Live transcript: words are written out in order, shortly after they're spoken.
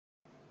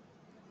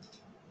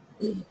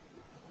We're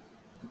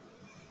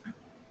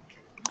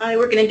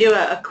going to do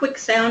a quick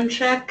sound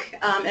check.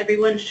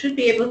 Everyone should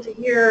be able to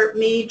hear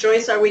me.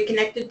 Joyce, are we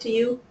connected to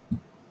you?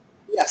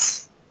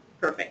 Yes.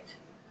 Perfect.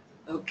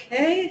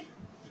 Okay.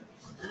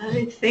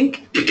 I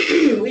think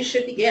we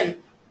should begin.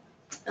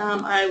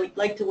 I would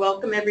like to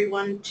welcome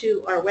everyone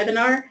to our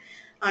webinar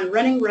on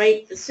Running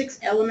Right, the 6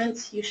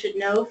 Elements You Should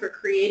Know for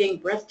Creating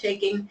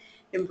Breathtaking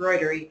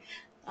Embroidery.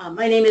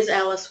 My name is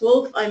Alice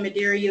Wolf. I'm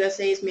Madeira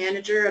USA's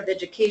Manager of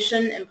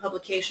Education and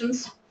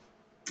Publications.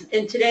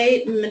 And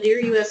today,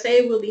 Madeira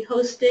USA will be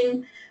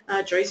hosting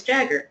Joyce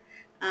Jagger.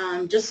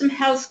 Just some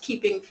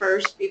housekeeping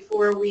first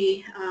before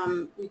we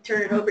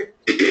turn it over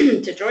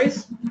to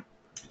Joyce.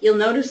 You'll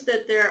notice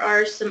that there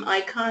are some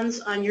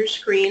icons on your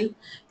screen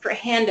for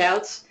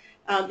handouts.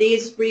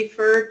 These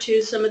refer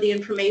to some of the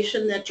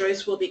information that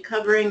Joyce will be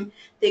covering.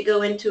 They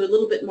go into a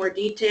little bit more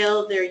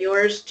detail. They're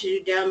yours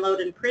to download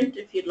and print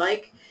if you'd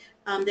like.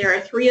 There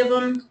are 3 of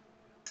them.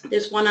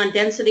 There's one on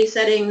density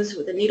settings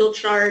with a needle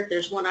chart.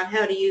 There's one on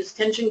how to use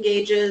tension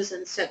gauges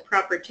and set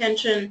proper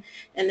tension.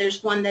 And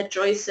there's one that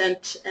Joyce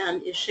sent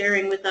and is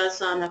sharing with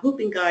us on a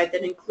hooping guide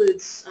that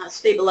includes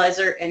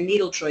stabilizer and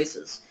needle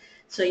choices.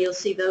 So you'll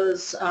see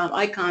those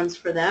icons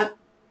for that.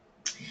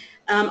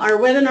 Our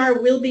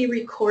webinar will be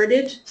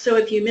recorded, so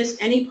if you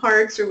missed any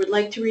parts or would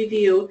like to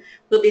review,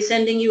 we'll be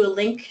sending you a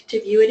link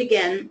to view it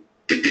again.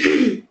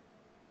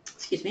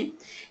 Excuse me.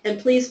 And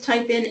please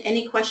type in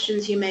any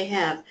questions you may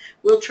have.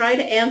 We'll try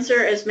to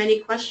answer as many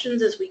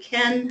questions as we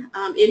can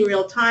in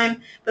real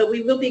time, but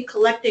we will be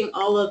collecting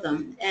all of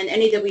them. And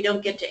any that we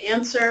don't get to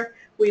answer,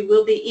 we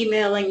will be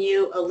emailing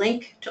you a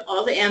link to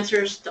all the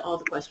answers to all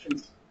the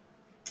questions.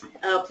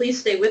 Please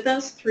stay with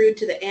us through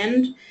to the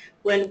end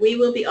when we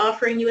will be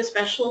offering you a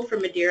special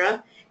from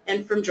Madeira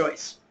and from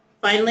Joyce.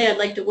 Finally, I'd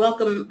like to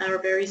welcome our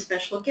very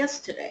special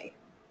guest today.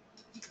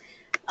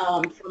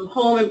 From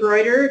home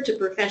embroiderer to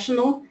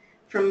professional,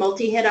 from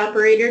multi-head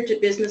operator to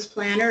business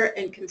planner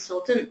and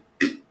consultant,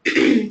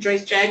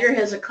 Joyce Jagger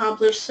has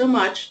accomplished so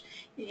much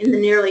in the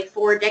nearly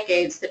 4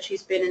 decades that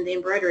she's been in the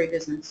embroidery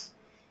business.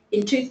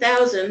 In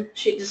 2000,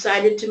 she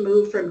decided to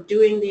move from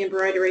doing the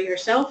embroidery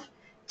herself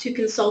to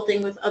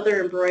consulting with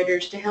other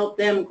embroiderers to help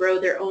them grow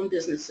their own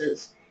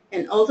businesses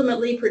and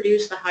ultimately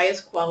produce the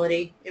highest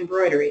quality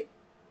embroidery.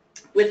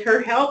 With her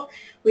help,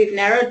 we've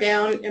narrowed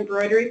down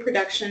embroidery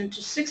production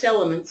to 6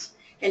 elements,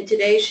 and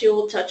today she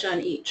will touch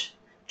on each.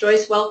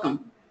 Joyce,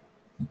 welcome.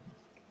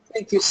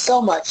 Thank you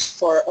so much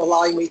for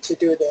allowing me to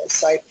do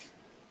this. I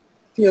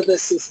feel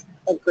this is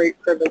a great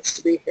privilege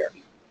to be here.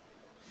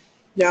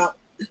 Now,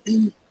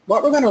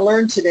 what we're going to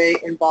learn today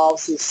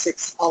involves these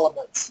 6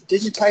 elements: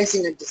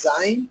 digitizing a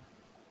design,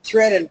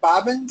 thread and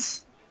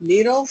bobbins,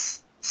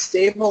 needles,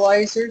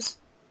 stabilizers,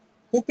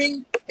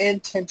 hooping,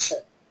 and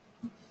tension.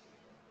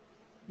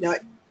 Now,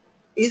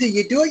 either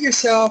you do it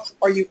yourself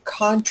or you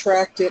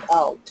contract it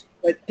out,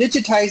 but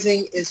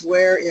digitizing is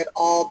where it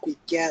all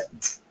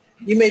begins.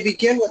 You may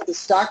begin with the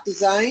stock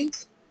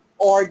designs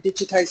or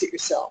digitize it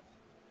yourself.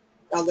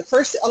 Now, the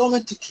first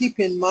element to keep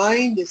in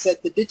mind is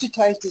that the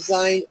digitized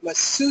design must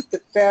suit the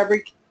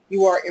fabric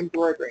you are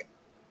embroidering.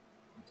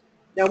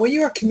 Now, when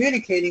you are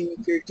communicating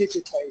with your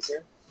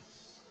digitizer,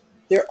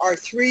 there are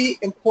 3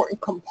 important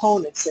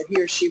components that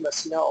he or she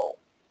must know.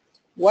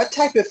 What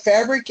type of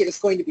fabric it is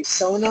going to be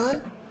sewn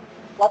on,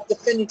 what the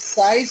finished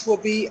size will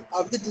be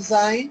of the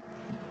design,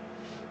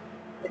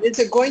 and is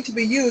it going to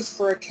be used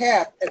for a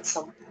cap at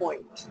some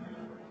point.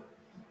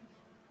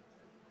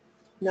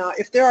 Now,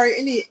 if there are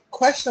any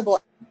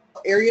questionable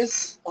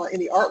areas in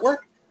the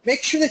artwork,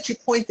 make sure that you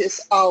point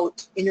this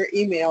out in your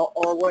email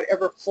or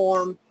whatever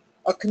form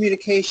of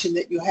communication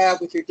that you have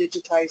with your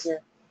digitizer.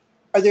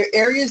 Are there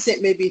areas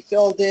that may be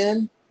filled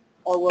in,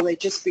 or will they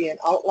just be an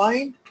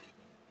outline?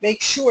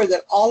 Make sure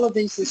that all of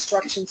these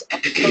instructions are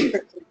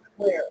perfectly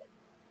clear.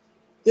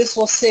 This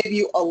will save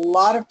you a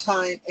lot of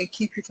time and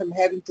keep you from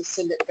having to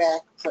send it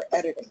back for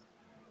editing.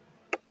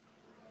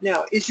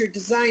 Now, is your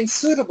design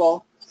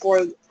suitable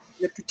for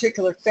the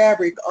particular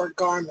fabric or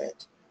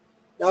garment?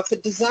 Now, if the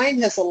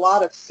design has a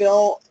lot of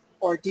fill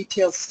or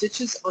detailed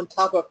stitches on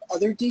top of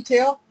other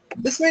detail,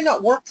 this may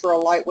not work for a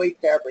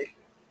lightweight fabric.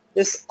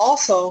 This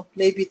also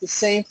may be the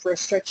same for a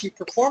stretchy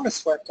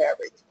performance wear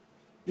fabric.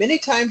 Many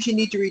times you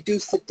need to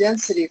reduce the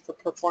density for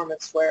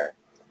performance wear,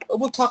 but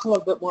we'll talk a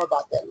little bit more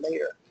about that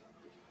later.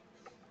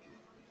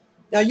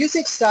 Now,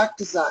 using stock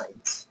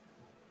designs.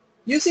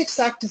 Using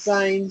stock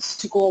designs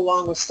to go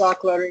along with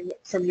stock lettering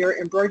from your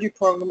embroidery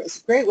program is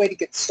a great way to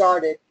get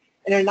started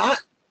and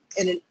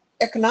an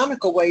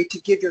economical way to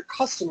give your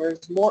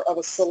customers more of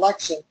a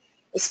selection,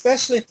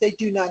 especially if they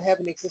do not have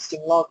an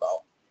existing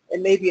logo.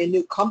 It may be a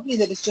new company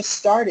that is just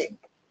starting.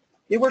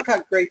 They work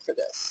out great for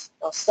this.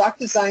 Now, stock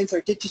designs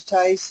are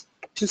digitized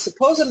to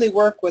supposedly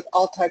work with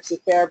all types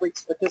of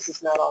fabrics, but this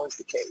is not always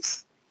the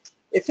case.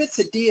 If it's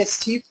a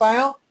DST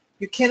file,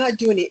 you cannot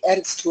do any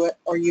edits to it,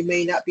 or you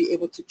may not be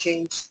able to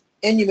change,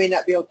 and you may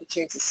not be able to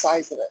change the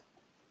size of it.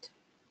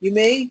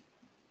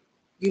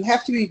 You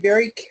have to be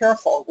very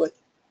careful with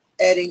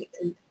adding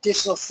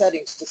additional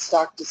settings to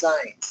stock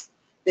designs.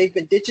 They've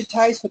been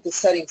digitized with the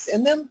settings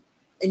in them,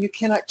 and you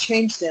cannot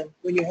change them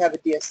when you have a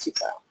DST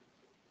file.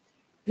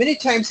 Many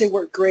times they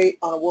work great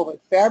on a woven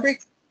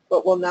fabric,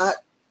 but will not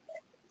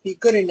be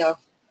good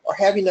enough or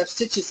have enough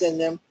stitches in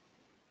them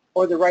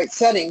or the right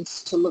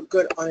settings to look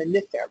good on a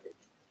knit fabric.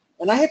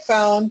 And I have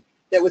found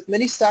that with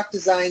many stock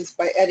designs,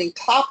 by adding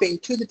topping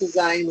to the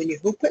design when you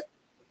hoop it,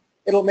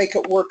 it'll make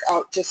it work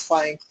out just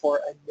fine for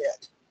a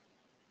knit.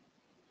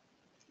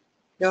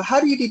 Now, how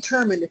do you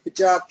determine if a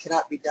job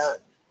cannot be done?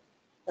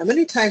 Now,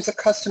 many times a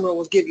customer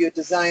will give you a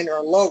design or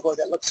a logo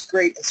that looks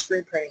great in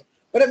screen printing,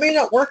 but it may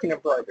not work in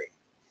embroidery.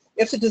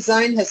 If the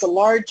design has a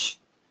large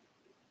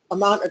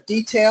amount of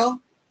detail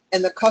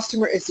and the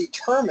customer is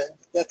determined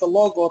that the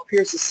logo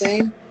appears the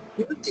same,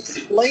 you have to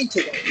explain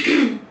to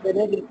them that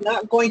it is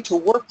not going to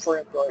work for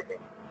embroidery.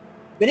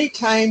 Many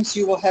times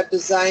you will have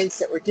designs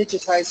that were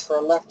digitized for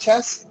a left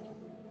chest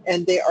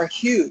and they are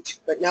huge,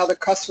 but now the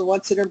customer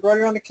wants it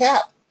embroidered on a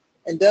cap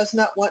and does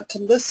not want to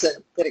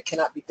listen that it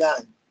cannot be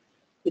done.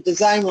 The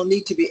design will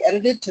need to be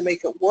edited to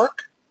make it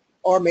work,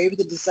 or maybe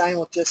the design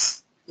will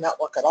just not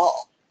work at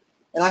all.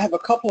 And I have a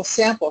couple of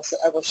samples that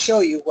I will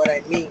show you what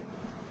I mean.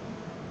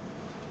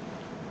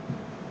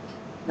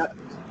 Now,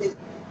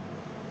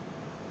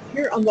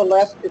 here on the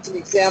left is an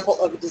example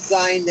of a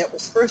design that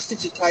was first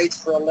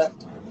digitized for a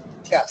left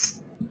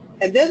chest.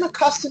 And then the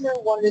customer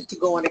wanted it to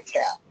go on a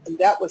cap, and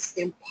that was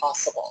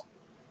impossible.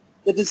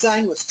 The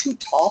design was too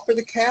tall for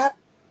the cap,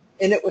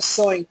 and it was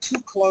sewing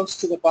too close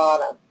to the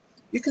bottom.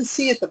 You can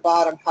see at the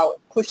bottom how it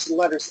pushed the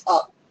letters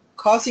up,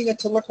 causing it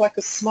to look like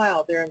a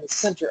smile there in the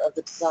center of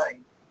the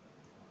design.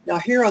 Now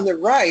here on the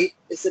right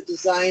is the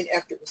design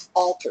after it was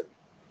altered.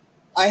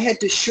 I had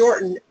to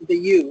shorten the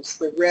U's,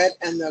 the red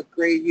and the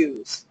gray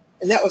U's,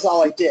 and that was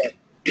all I did.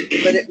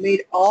 But it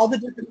made all the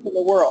difference in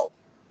the world.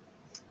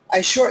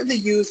 I shortened the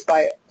U's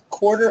by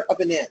 1/4 of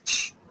an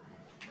inch,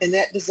 and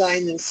that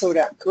design then sewed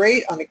out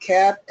great on a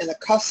cap, and the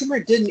customer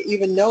didn't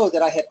even know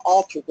that I had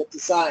altered the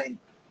design.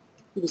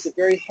 He was a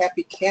very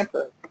happy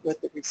camper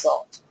with the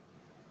result.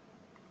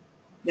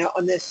 Now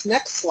on this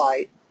next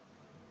slide,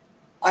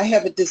 I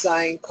have a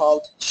design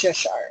called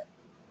Cheshire.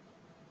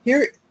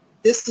 Here,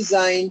 this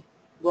design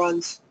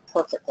runs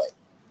perfectly.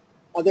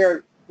 Now, there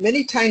are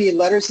many tiny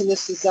letters in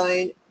this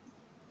design,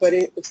 but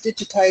it was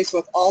digitized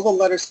with all the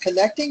letters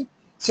connecting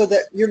so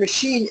that your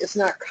machine is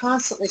not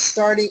constantly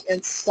starting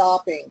and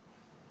stopping,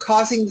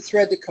 causing the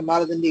thread to come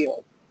out of the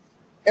needle.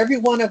 Every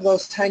one of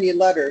those tiny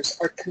letters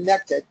are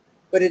connected,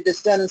 but it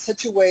is done in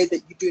such a way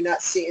that you do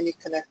not see any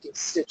connecting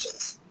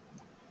stitches.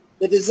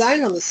 The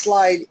design on the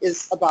slide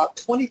is about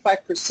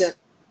 25%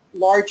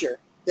 larger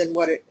than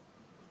what it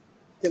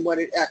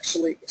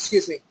actually,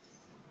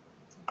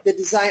 the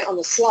design on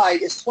the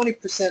slide is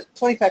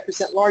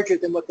 25% larger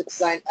than what the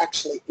design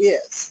actually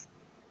is.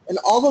 And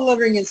all the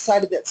lettering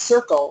inside of that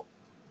circle,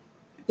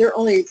 they're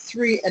only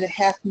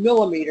 3.5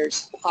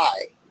 millimeters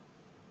high.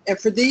 And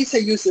for these, I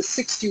use a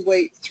 60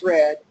 weight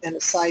thread and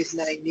a size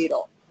 9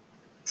 needle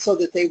so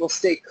that they will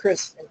stay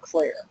crisp and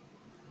clear.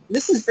 And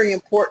this is very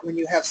important when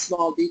you have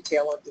small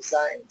detail on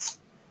designs.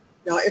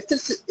 Now, if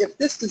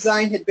this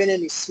design had been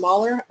any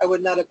smaller, I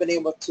would not have been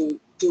able to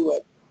do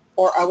it,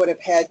 or I would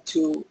have had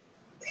to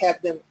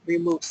have them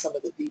remove some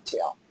of the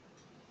detail.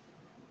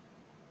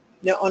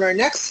 Now, on our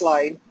next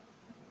slide,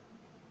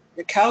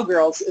 the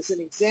Cowgirls is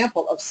an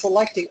example of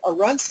selecting a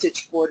run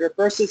stitch border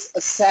versus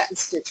a satin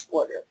stitch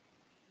border.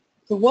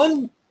 The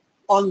one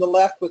on the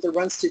left with the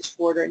run stitch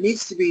border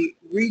needs to be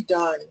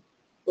redone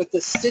with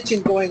the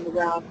stitching going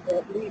around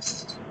at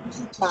least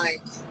 2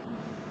 times.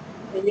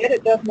 And yet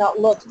it does not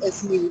look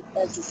as neat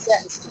as the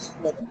satin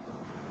stitch border,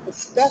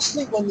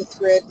 especially when the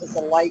thread is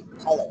a light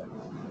color.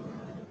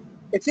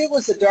 If it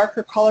was a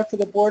darker color for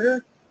the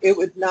border, it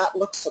would not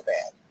look so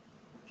bad.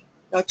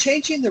 Now,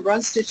 changing the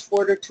run stitch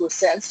border to a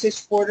satin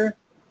stitch border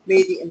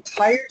made the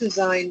entire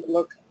design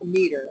look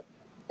neater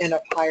and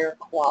of higher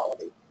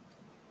quality.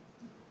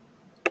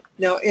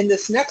 Now, in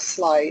this next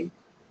slide,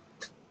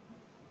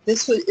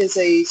 this is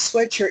a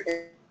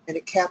sweatshirt and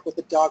a cap with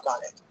a dog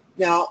on it.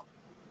 Now,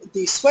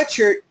 the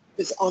sweatshirt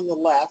is on the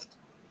left,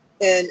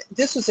 and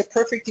this was a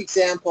perfect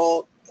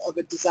example of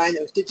a design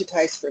that was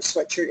digitized for a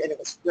sweatshirt, and it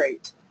was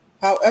great.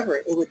 However,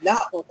 it would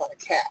not work on a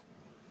cap.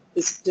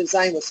 This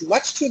design was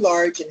much too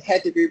large and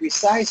had to be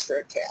resized for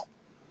a cap.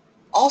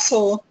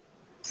 Also,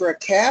 for a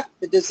cap,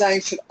 the design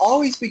should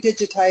always be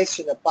digitized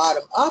from the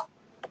bottom up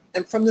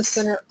and from the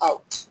center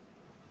out.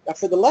 Now,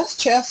 for the left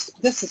chest,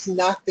 this is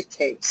not the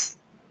case.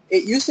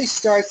 It usually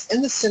starts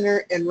in the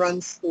center and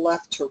runs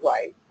left to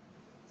right.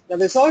 Now,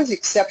 there's always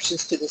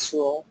exceptions to this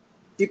rule,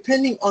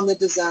 depending on the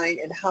design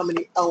and how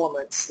many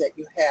elements that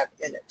you have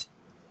in it.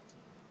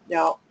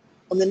 Now,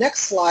 on the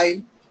next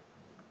slide,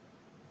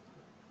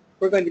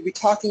 we're going to be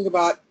talking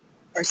about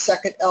our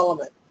second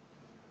element,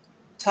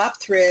 top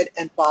thread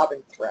and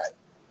bobbin thread.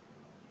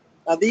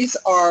 Now, these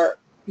are,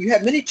 you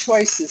have many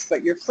choices,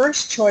 but your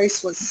first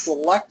choice when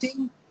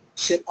selecting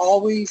should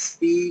always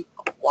be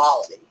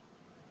quality.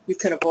 You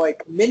can avoid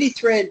many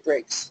thread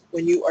breaks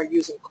when you are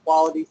using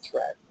quality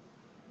thread.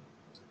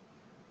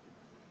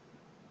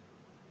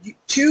 You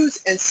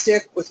choose and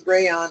stick with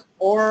rayon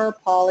or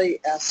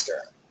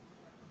polyester.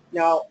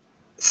 Now,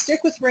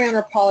 stick with rayon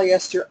or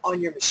polyester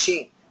on your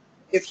machine.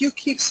 If you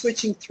keep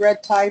switching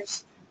thread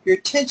types, your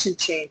tension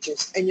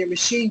changes and your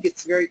machine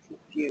gets very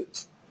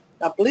confused.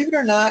 Now, believe it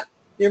or not,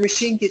 your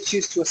machine gets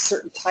used to a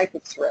certain type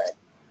of thread,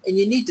 and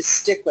you need to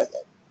stick with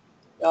it.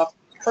 Now,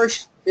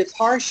 if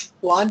harsh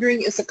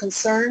laundering is a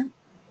concern,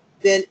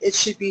 then you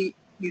should be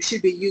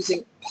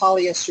using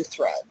polyester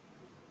thread.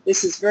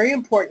 This is very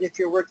important if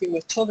you're working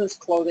with children's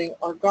clothing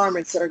or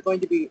garments that are going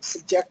to be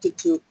subjected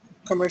to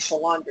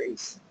commercial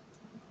laundries.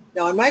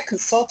 Now, in my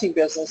consulting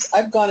business,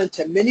 I've gone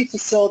into many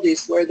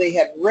facilities where they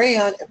had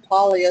rayon and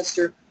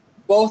polyester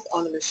both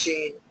on the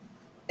machine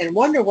and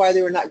wonder why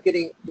they were not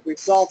getting the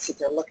results that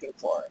they're looking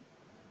for.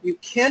 You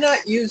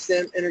cannot use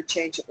them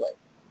interchangeably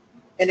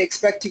and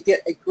expect to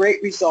get a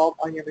great result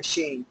on your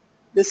machine.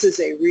 This is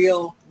a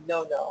real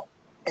no-no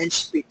and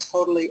should be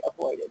totally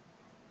avoided.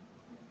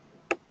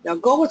 Now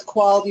go with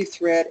quality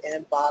thread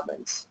and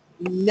bobbins.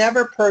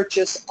 Never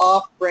purchase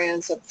off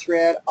brands of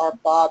thread or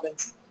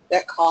bobbins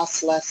that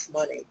cost less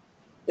money.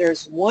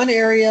 There's one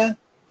area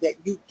that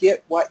you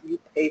get what you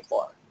pay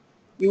for.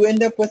 You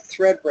end up with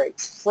thread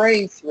breaks,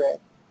 fraying thread,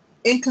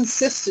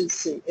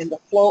 inconsistency in the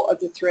flow of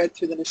the thread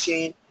through the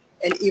machine,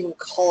 and even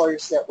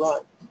colors that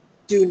run.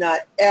 Do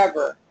not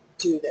ever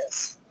do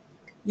this.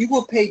 You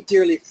will pay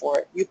dearly for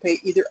it. You pay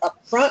either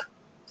upfront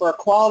for a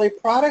quality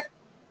product,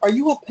 or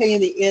you will pay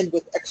in the end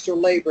with extra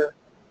labor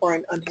or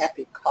an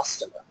unhappy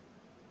customer.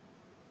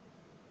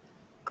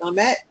 Now,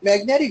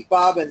 magnetic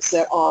bobbins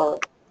that are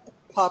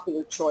a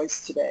popular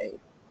choice today.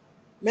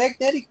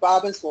 Magnetic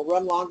bobbins will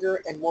run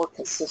longer and more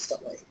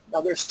consistently.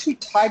 Now, there's two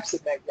types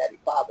of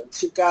magnetic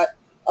bobbins. You've got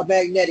a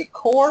magnetic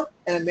core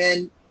and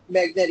a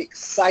magnetic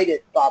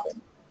sided bobbin.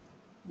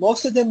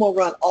 Most of them will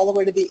run all the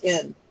way to the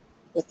end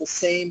with the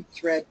same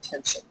thread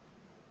tension.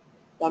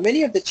 Now,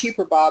 many of the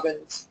cheaper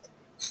bobbins,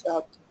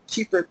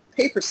 cheaper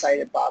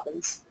paper-sided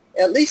bobbins,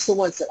 at least the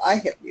ones that I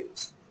have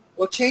used,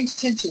 will change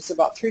tensions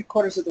about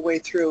 3/4 of the way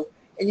through,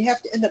 and you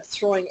have to end up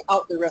throwing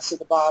out the rest of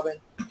the bobbin,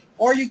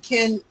 or you're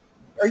going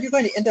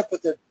to end up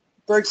with a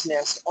bird's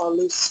nest or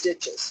loose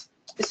stitches.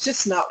 It's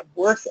just not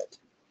worth it.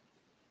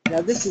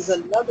 Now, this is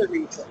another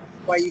reason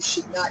why you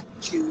should not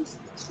choose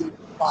a cheap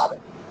bobbin.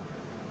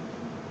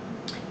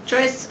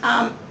 Joyce,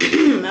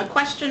 a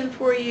question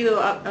for you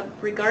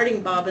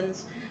regarding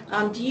bobbins.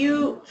 Do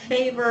you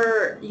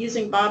favor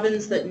using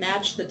bobbins that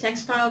match the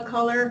textile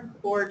color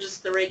or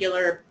just the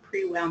regular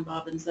pre-wound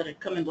bobbins that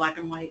come in black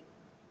and white?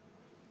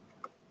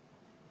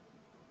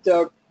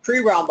 The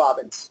pre-wound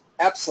bobbins,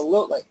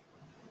 absolutely.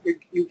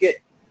 You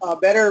get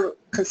better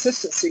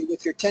consistency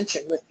with your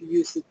tension if you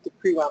use the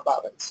pre-wound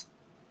bobbins.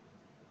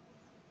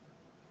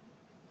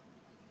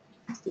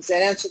 Does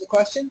that answer the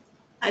question?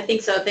 I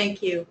think so.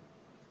 Thank you.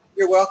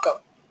 You're welcome.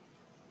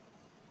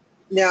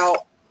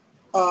 Now,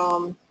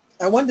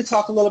 I wanted to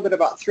talk a little bit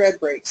about thread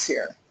breaks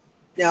here.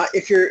 Now,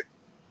 if your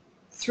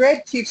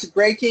thread keeps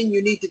breaking,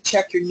 you need to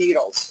check your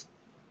needles.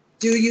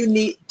 Do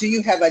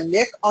you have a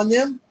nick on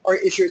them, or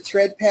is your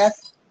thread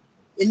path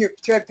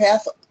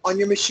on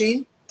your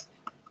machine?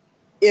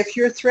 If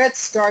your thread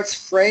starts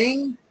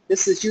fraying,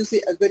 this is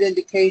usually a good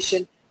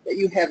indication that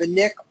you have a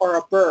nick or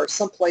a burr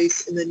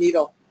someplace in the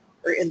needle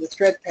or in the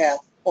thread path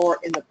or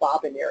in the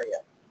bobbin area.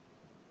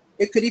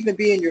 It could even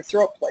be in your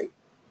throat plate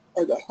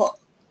or the hook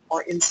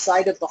or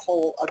inside of the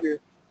hole of your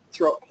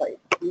throat plate.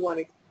 You want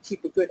to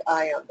keep a good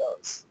eye on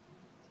those.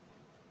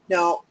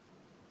 Now,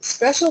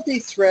 specialty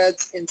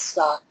threads in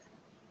stock,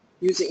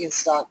 using in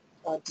stock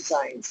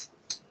designs.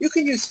 You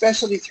can use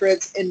specialty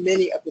threads in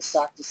many of the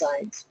stock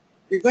designs.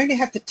 You're going to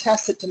have to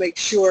test it to make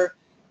sure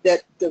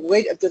that the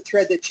weight of the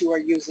thread that you are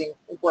using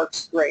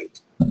works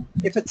great.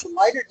 If it's a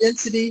lighter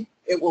density,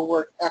 it will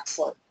work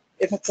excellent.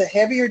 If it's a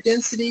heavier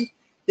density,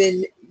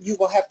 then you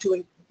will have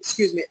to,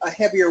 a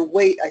heavier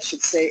weight, I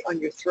should say, on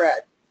your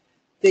thread.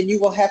 Then you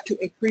will have to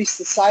increase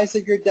the size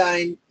of your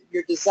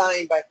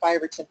design by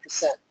 5 or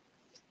 10%.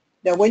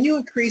 Now, when you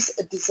increase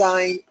a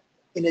design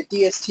in a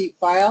DST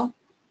file,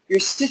 your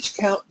stitch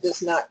count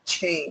does not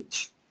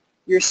change.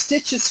 Your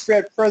stitches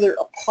spread further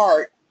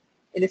apart,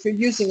 and if you're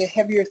using a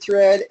heavier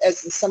thread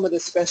as in some of the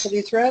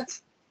specialty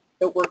threads,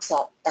 it works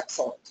out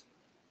excellent.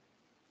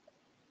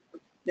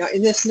 Now,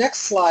 in this next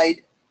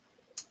slide,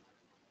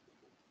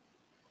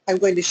 I'm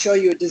going to show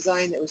you a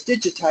design that was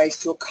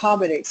digitized to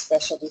accommodate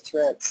specialty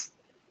threads.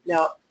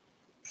 Now,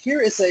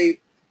 here is the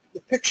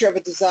picture of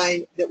a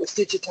design that was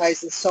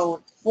digitized and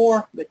sewn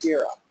for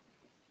Madeira.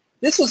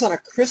 This was on a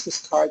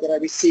Christmas card that I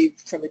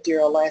received from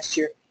Madeira last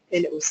year,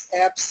 and it was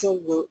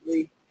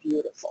absolutely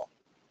beautiful.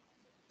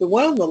 The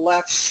one on the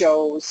left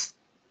shows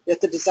that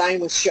the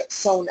design was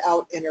sewn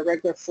out in a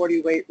regular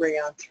 40-weight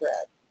rayon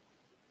thread.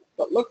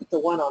 But look at the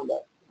one on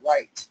the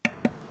right.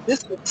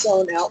 This was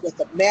sewn out with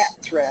a matte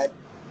thread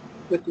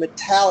with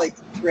metallic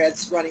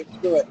threads running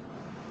through it,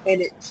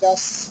 and it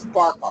just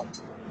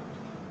sparkled.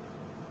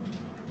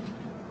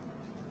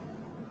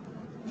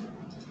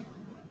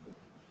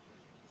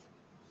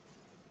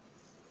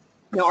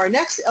 Now, our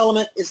next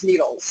element is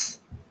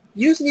needles.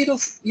 Use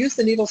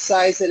the needle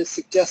size that is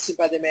suggested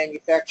by the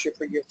manufacturer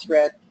for your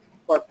thread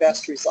for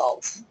best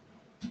results.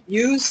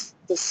 Use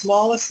the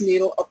smallest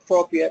needle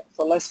appropriate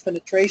for less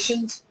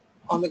penetrations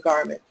on the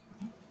garment.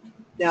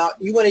 Now,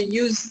 you want to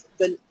use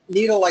the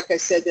needle, like I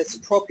said, that's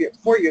appropriate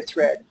for your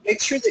thread.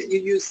 Make sure that you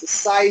use the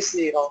size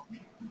needle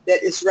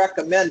that is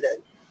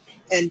recommended.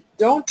 And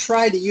don't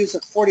try to use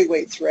a 40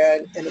 weight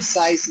thread and a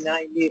size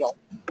 9 needle.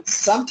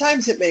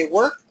 Sometimes it may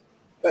work,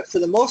 but for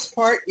the most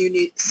part, you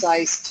need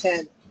size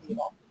 10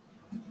 needle.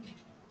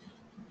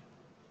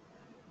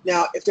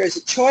 Now, if there's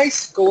a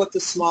choice, go with the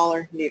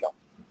smaller needle.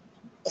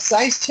 A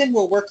size 10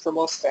 will work for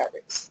most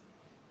fabrics.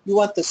 You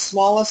want the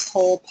smallest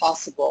hole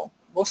possible.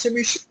 Most of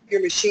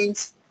your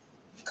machines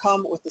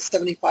come with a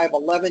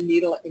 75-11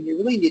 needle, and you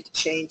really need to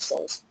change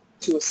those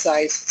to a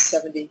size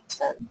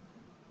 70-10.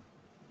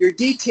 Your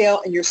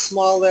detail and your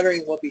small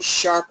lettering will be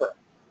sharper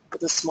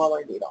with a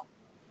smaller needle.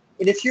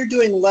 And if you're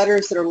doing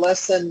letters that are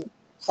less than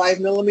 5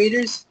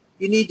 millimeters,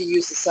 you need to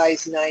use a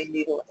size 9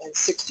 needle and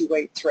 60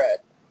 weight thread.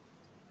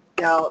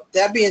 Now,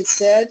 that being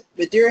said,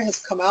 Madeira has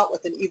come out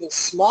with an even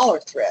smaller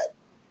thread,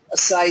 a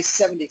size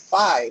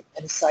 75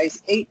 and a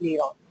size 8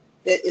 needle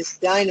that is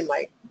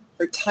dynamite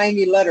for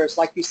tiny letters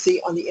like you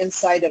see on the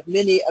inside of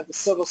many of the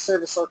civil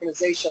service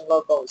organization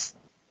logos,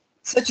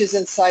 such as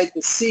inside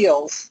the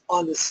seals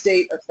on the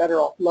state or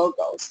federal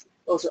logos.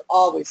 Those are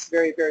always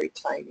very, very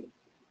tiny.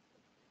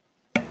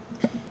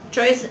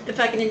 Joyce, if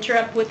I can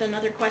interrupt with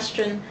another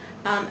question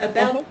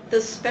about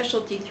the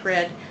specialty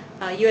thread.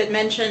 You had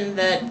mentioned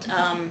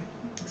that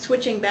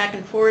switching back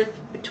and forth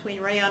between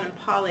rayon and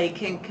poly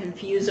can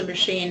confuse a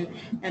machine,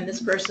 and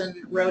this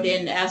person wrote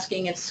in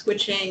asking if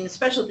switching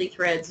specialty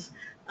threads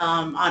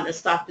on a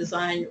stock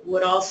design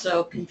would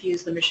also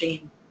confuse the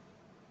machine.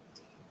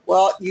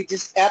 Well, you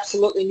just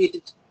absolutely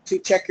need to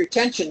check your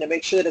tension to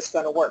make sure that it's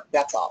going to work.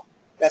 That's all.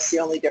 That's the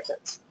only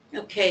difference.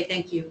 Okay,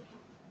 thank you.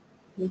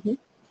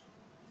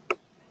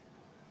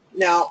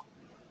 Now,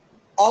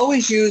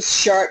 always use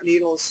sharp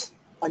needles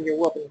on your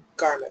woven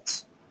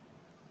garments.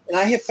 And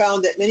I have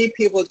found that many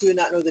people do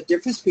not know the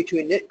difference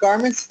between knit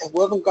garments and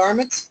woven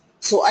garments,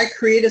 so I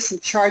created some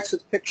charts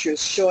with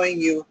pictures showing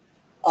you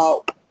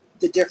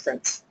the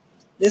difference.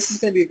 This is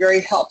going to be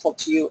very helpful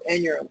to you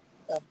and your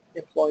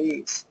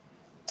employees.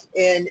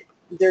 And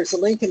there's a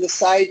link in the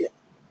side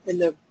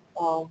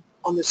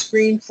on the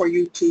screen for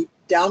you to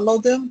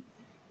download them,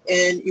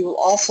 and you will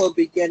also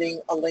be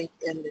getting a link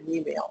in an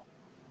email.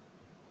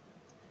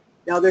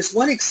 Now, there's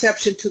one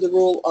exception to the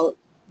rule of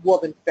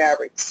woven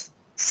fabrics.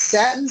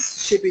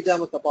 Satins should be done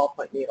with a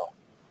ballpoint needle.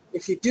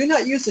 If you do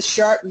not use a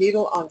sharp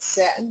needle on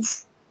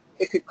satins,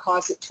 it could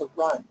cause it to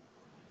run.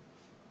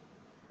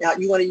 Now,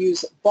 you want to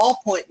use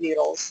ballpoint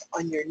needles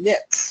on your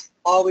knits,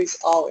 always,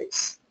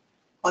 always.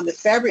 On the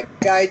fabric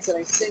guides that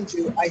I send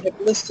you, I have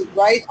listed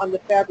right on the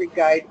fabric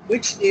guide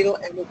which needle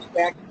and which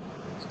back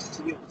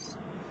to use.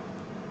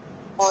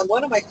 On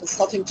one of my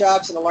consulting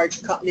jobs in a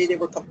large company, they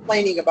were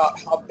complaining about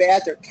how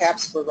bad their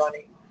caps were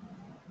running.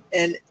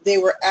 And they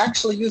were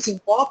actually using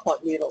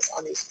ballpoint needles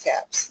on these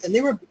caps. And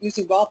they were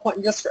using ballpoint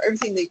needles for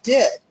everything they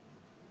did.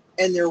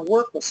 And their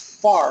work was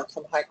far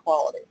from high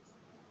quality.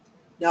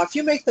 Now, if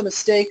you make the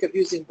mistake of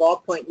using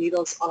ballpoint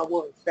needles on a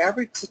woven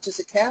fabric, such as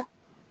a cap,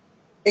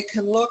 it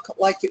can look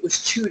like it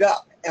was chewed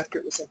up after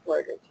it was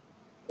embroidered.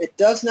 It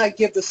does not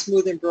give the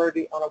smooth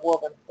embroidery on a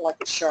woven like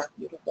a sharp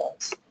needle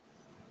does.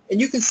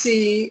 And you can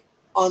see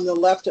on the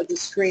left of the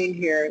screen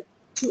here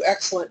 2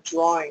 excellent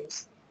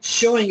drawings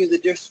showing you the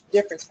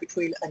difference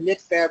between a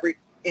knit fabric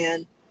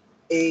and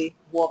a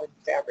woven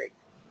fabric.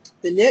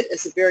 The knit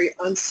is a very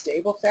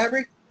unstable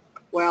fabric,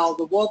 while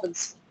the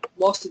wovens,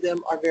 most of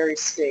them are very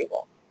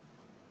stable.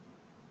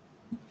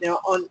 Now,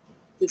 on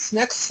this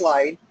next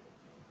slide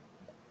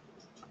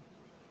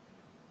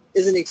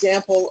is an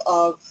example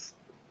of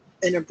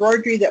an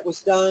embroidery that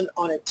was done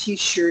on a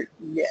t-shirt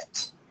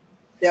knit.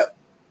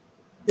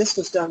 This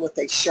was done with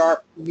a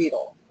sharp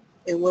needle.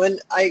 And when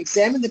I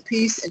examined the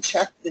piece and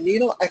checked the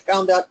needle, I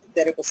found out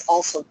that it was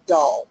also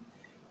dull.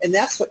 And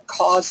that's what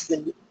caused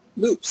the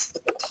loops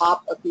at the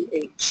top of the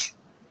H.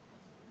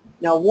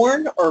 Now,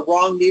 worn or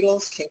wrong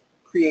needles can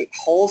create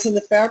holes in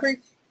the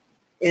fabric,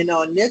 and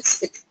on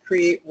knits, it can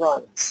create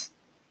runs.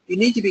 You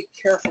need to be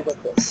careful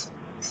with this.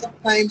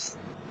 Sometimes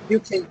you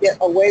can get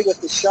away with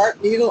the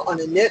sharp needle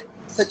on a knit,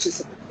 such as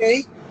a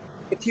bouquet,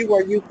 if you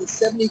are using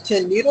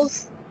 70-10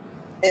 needles,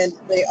 and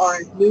they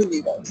are new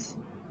needles.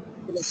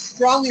 It is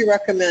strongly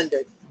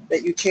recommended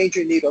that you change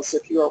your needles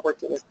if you are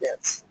working with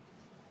knits,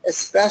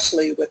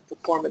 especially with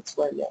performance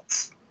wear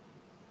knits.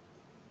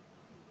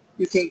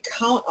 You can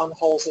count on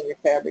holes in your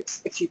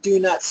fabrics if you do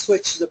not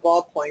switch the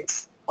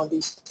ballpoints on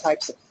these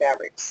types of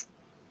fabrics.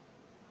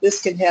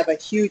 This can have a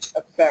huge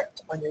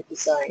effect on your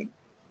design.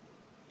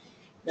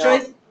 Now,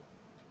 Joyce?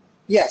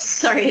 Yes?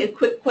 Sorry, a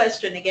quick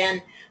question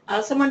again.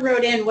 Someone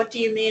wrote in, what do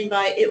you mean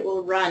by it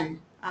will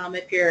run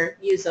if you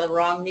use a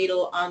wrong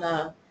needle on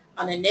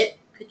a knit?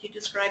 Could you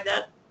describe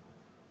that?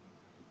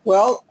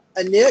 Well,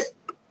 a knit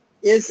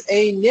is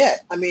a knit.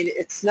 I mean,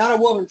 it's not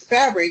a woven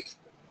fabric,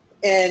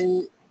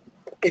 and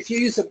if you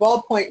use a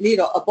ballpoint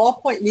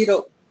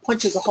needle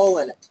punches a hole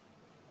in it,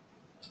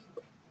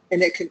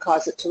 and it can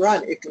cause it to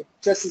run. It can,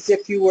 just as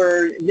if you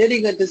were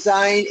knitting a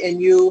design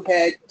and you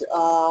had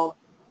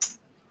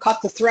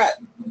caught the thread,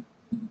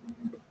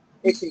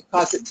 it can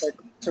cause it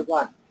to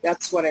run.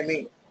 That's what I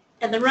mean.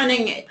 And the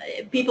running,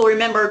 people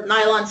remember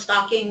nylon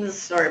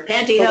stockings or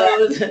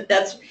pantyhose. Correct.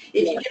 That's,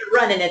 if you get a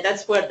run in it,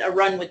 that's what a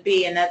run would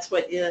be, and that's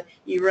what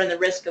you run the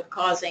risk of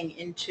causing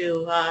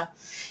into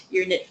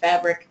your knit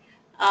fabric.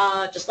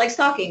 Just like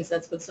stockings,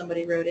 that's what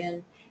somebody wrote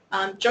in.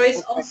 Joyce,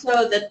 Okay.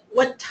 also,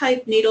 what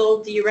type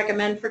needle do you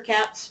recommend for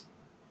caps?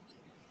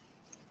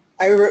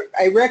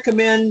 I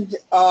recommend,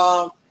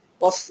 well,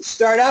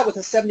 start out with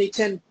a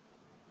 7010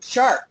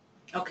 sharp.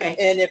 Okay.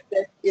 And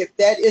if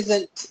that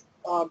isn't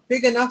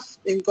big enough,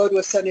 then go to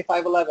a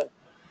 7511.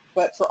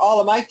 But for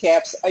all of my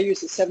caps, I use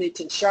the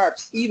 7010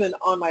 sharps, even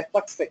on my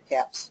flex fit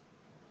caps.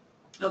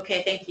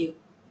 Okay, thank you.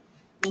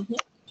 Mm-hmm.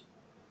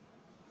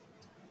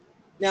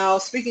 Now,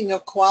 speaking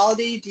of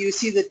quality, do you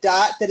see the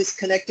dot that is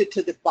connected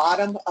to the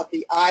bottom of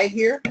the I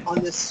here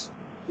on this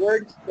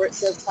word where it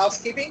says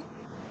housekeeping?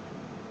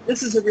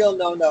 This is a real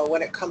no-no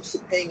when it comes to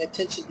paying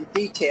attention to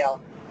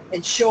detail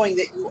and showing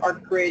that you are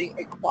creating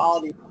a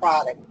quality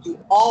product. You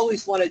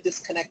always want to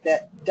disconnect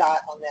that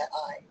dot on that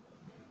I.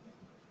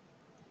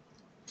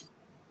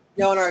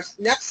 Now, on our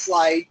next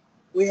slide,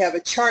 we have a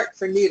chart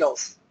for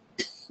needles.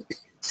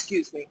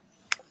 Excuse me.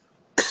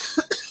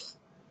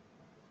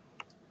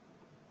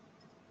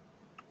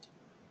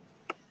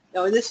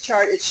 Now, in this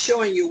chart, it's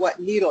showing you what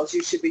needles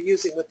you should be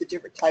using with the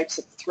different types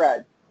of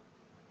thread.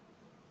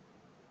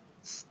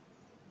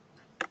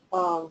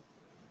 And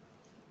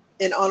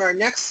on our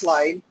next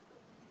slide,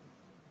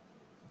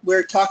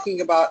 we're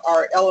talking about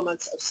our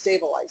elements of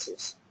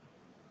stabilizers.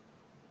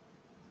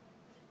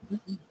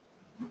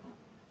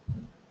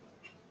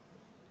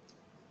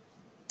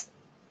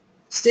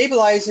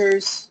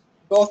 Stabilizers,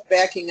 both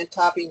backing and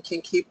topping,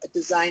 can keep a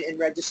design in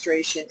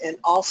registration and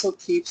also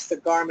keeps the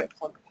garment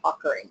from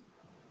puckering.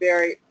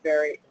 Very,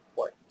 very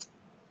important.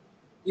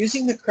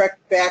 Using the correct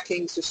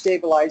backings or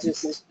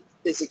stabilizers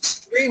is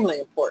extremely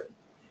important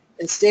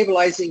in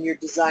stabilizing your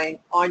design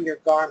on your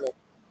garment.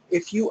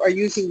 If you are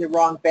using the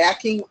wrong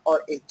backing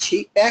or a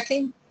cheap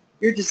backing,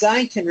 your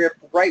design can rip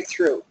right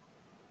through,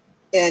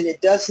 and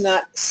it does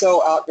not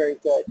sew out very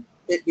good.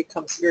 It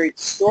becomes very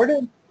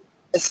distorted,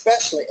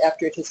 especially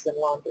after it has been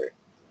laundered.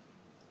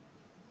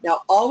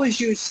 Now,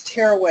 always use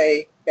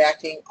tearaway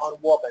backing on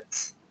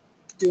wovens.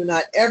 Do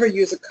not ever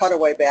use a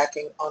cutaway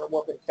backing on a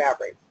woven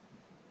fabric.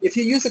 If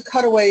you use a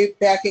cutaway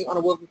backing on a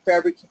woven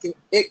fabric,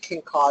 it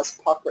can cause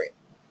puckering.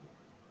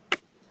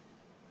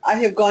 I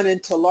have gone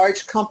into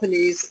large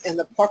companies, and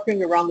the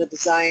puckering around the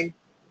design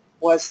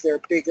was their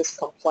biggest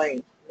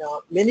complaint.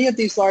 Now, many of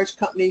these large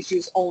companies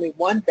use only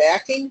one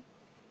backing,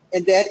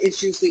 and that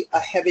is usually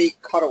a heavy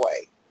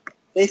cutaway.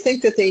 They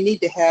think that they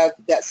need to have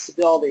that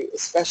stability,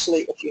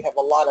 especially if you have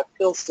a lot of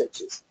fill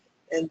stitches,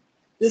 and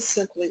this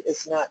simply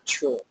is not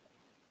true.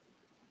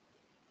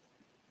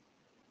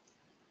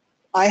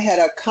 I had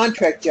a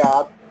contract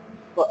job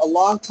for a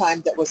long time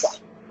that was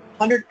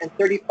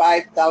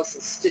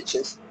 135,000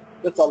 stitches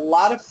with a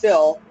lot of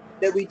fill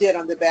that we did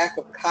on the back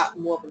of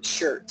cotton woven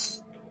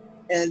shirts.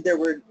 And there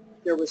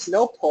was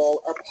no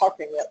pull or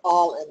puckering at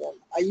all in them.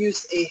 I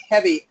used a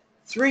heavy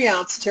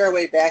 3-ounce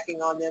tearaway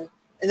backing on them,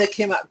 and they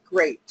came out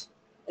great.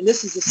 And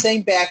this is the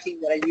same backing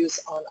that I use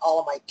on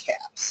all of my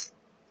caps.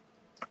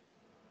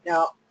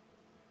 Now,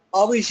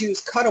 always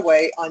use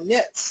cutaway on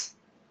knits,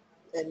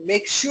 and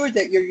make sure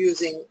that you're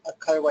using a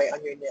cutaway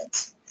on your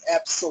knits.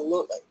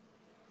 Absolutely.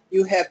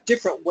 You have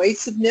different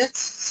weights of knits,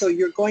 so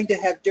you're going to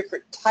have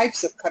different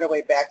types of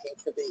cutaway backing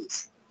for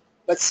these.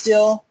 But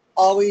still,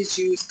 always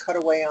use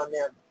cutaway on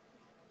them.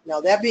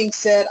 Now, that being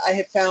said, I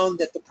have found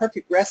that the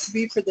perfect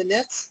recipe for the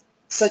knits,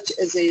 such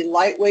as a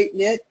lightweight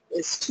knit,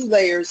 is 2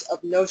 layers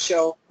of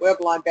no-show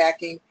Weblon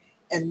backing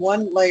and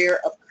 1 layer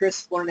of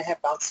crisp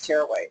 1.5-ounce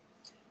tearaway.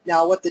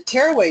 Now, what the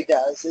tearaway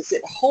does is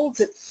it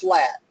holds it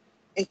flat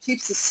and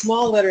keeps the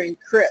small lettering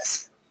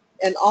crisp,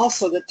 and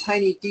also the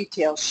tiny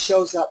detail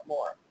shows up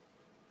more.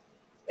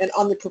 And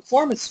on the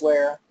performance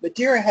wear,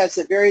 Madeira has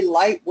a very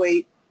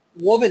lightweight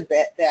woven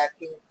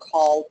backing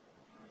called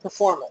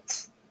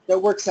Performance that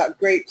works out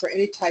great for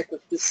any type of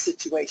this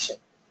situation.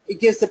 It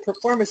gives the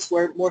performance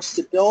wear more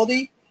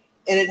stability,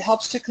 and it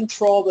helps to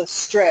control the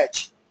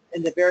stretch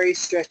in the very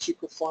stretchy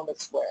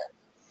performance wear.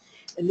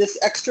 And this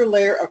extra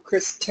layer of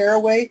crisp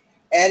tearaway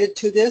added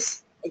to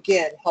this,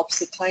 again, helps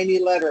the tiny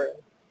lettering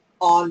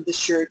on the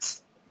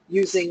shirts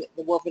using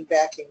the woven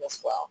backing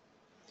as well.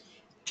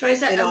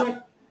 Joyce,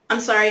 I'm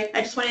sorry,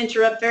 I just want to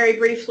interrupt very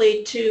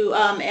briefly to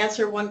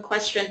answer one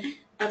question.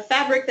 A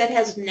fabric that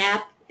has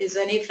nap is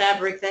any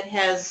fabric that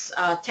has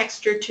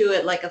texture to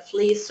it, like a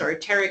fleece or a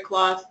terry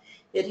cloth.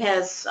 It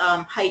has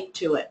height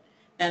to it.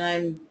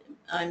 And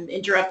I'm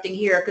interrupting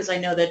here because I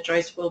know that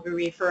Joyce will be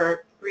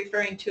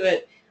referring to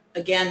it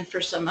again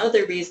for some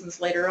other reasons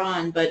later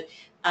on, but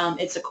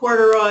it's a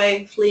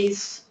corduroy,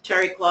 fleece,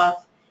 terry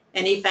cloth,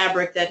 any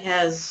fabric that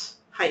has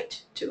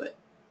height to it.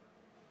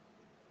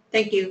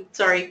 Thank you.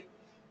 Sorry.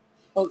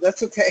 Oh,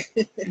 that's okay.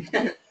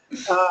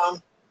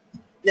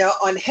 Now,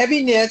 on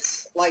heavy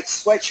knits like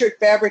sweatshirt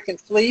fabric and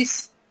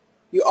fleece,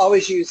 you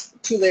always use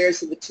 2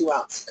 layers of the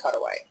 2-ounce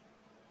cutaway.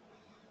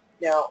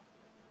 Now,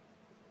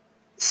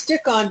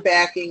 stick-on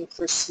backing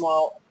for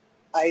small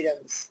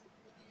items.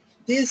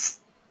 This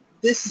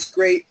is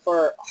great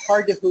for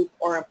hard-to-hoop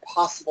or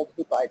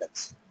impossible-to-hoop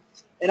items.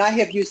 And I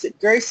have used it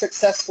very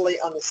successfully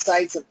on the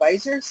sides of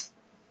visors,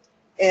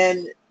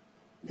 and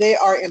they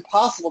are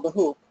impossible to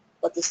hoop,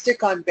 but the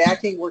stick-on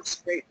backing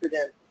works great for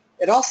them.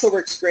 It also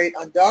works great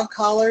on dog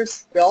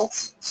collars,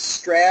 belts,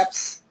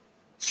 straps,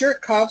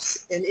 shirt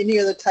cuffs, and any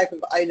other type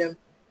of item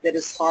that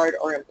is hard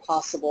or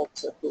impossible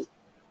to hoop.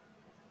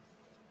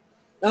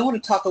 Now I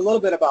want to talk a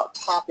little bit about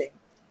topping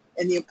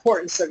and the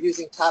importance of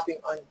using topping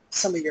on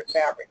some of your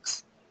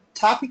fabrics.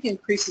 Topping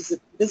increases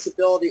the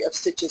visibility of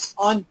stitches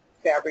on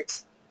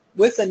fabrics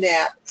with a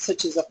nap,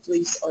 such as a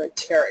fleece or a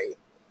terry.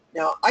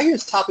 Now, I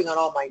use topping on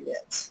all my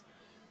knits.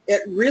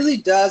 It really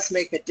does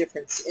make a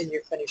difference in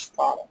your finished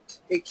product.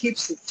 It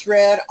keeps the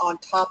thread on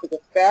top of the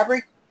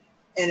fabric,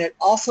 and it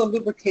also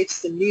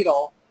lubricates the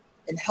needle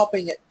in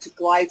helping it to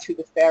glide through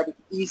the fabric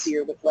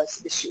easier with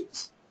less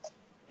issues.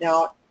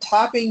 Now,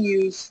 topping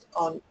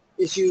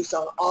is used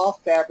on all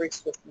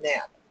fabrics with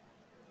nap.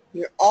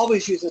 You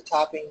always use a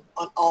topping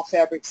on all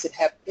fabrics that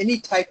have any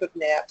type of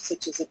nap,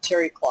 such as a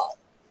terry cloth.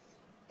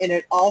 And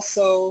it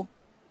also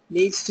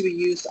needs to be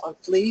used on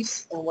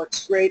fleece and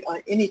works great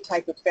on any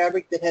type of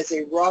fabric that has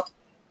a rough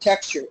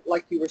texture,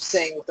 like you were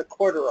saying with a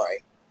corduroy.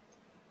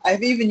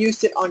 I've even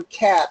used it on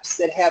caps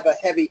that have a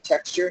heavy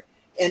texture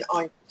and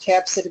on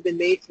caps that have been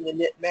made from the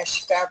knit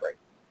mesh fabric.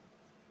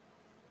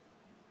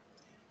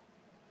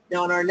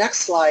 Now on our next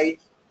slide,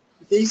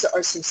 these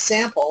are some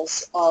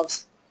samples of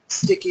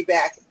sticky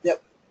backing,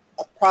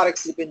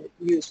 products that have been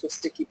used with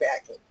sticky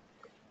backing.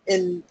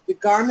 In the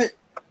garment,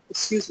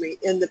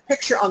 in the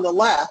picture on the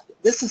left,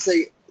 this is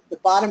the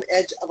bottom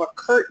edge of a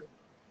curtain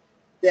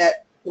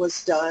that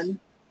was done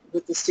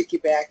with the sticky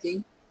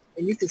backing,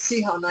 and you can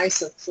see how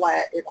nice and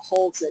flat it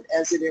holds it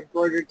as it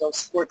embroidered those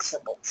squirt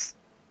symbols.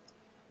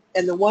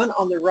 And the one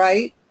on the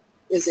right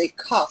is a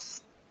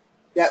cuff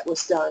that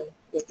was done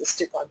with the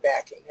stick-on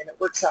backing, and it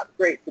works out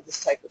great for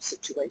this type of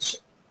situation.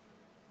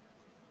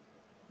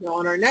 Now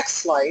on our next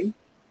slide,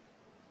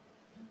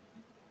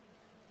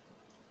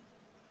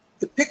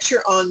 the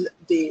picture on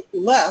the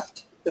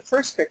left, the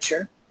first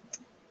picture,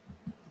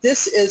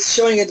 this is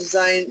showing a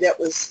design that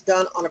was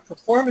done on a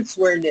performance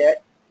wear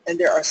knit, and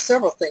there are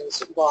several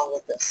things wrong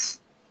with this.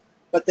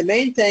 But the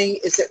main thing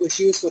is it was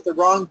used with the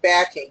wrong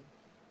backing,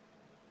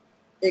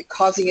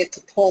 causing it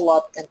to pull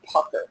up and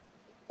pucker.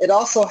 It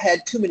also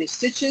had too many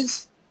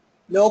stitches,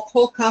 no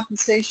pull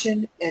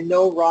compensation, and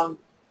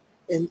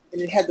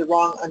it had the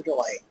wrong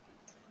underlay.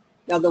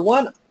 Now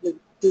the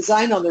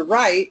design on the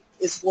right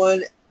is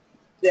one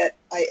that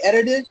I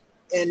edited,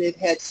 and it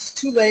had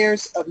 2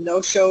 layers of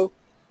no-show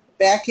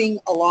backing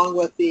along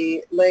with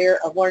the layer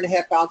of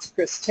 1.5 ounce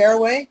crisp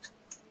tearaway,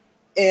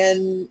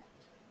 and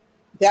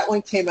that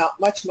one came out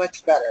much,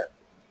 much better.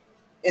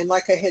 And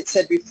like I had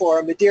said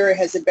before, Madeira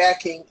has a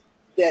backing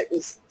that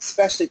was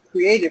specially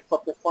created for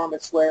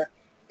performance wear,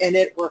 and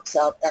it works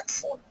out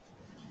excellent.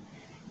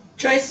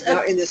 Joyce,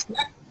 now in this,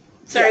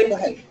 sorry, yeah, go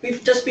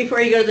ahead. Just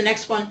before you go to the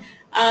next one,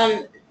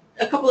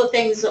 a couple of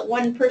things.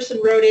 One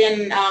person wrote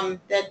in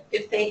that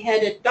if they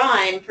had a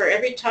dime for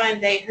every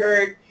time they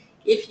heard,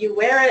 "If you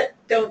wear it,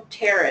 don't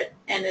tear it,"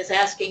 and is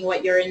asking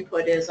what your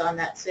input is on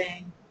that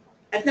saying.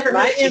 I've never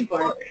heard it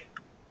before.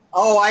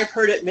 Oh, I've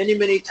heard it many,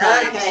 many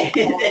times.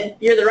 Okay,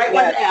 you're the right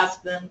one to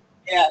ask then.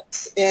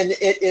 Yes, and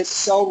it is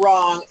so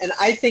wrong, and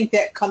I think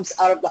that comes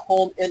out of the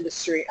home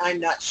industry. I'm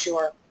not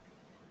sure,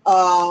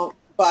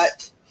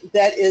 but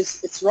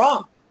it's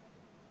wrong.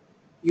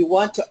 You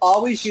want to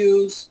always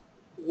use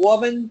you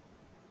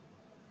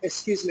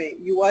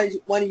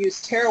want to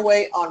use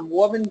tearaway on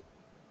woven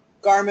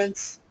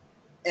garments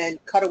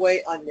and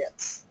cutaway on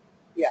knits.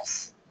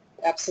 Yes,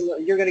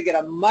 absolutely. You're going to get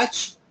a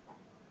much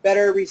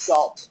better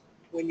result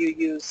when you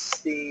use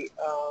the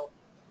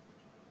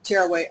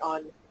tearaway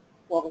on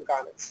woven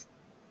garments.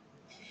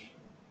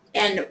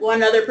 And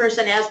one other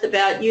person asked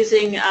about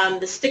using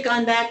the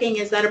stick-on backing.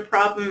 Is that a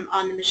problem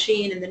on the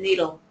machine and the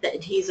needle, the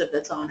adhesive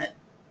that's on it?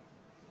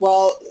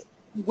 Well,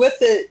 with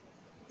the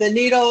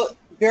needle,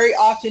 very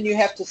often you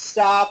have to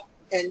stop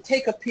and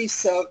take a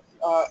piece of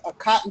a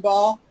cotton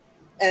ball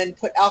and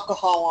put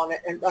alcohol on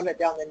it and run it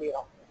down the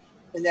needle,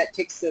 and that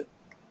takes the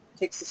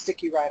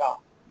sticky right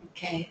off.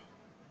 Okay.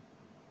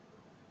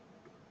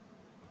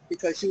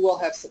 Because you will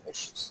have some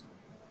issues.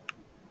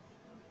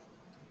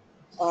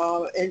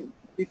 And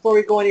before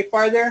we go any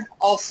farther,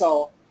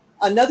 also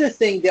another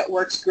thing that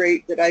works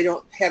great that I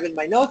don't have in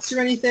my notes or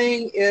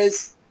anything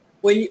is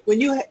when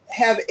you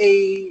have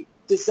a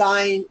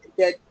design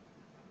that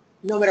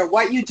no matter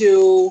what you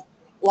do,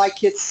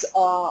 like it's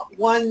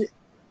one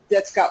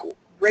that's got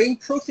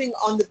rainproofing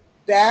on the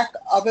back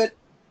of it,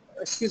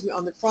 or excuse me,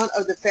 on the front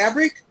of the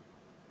fabric,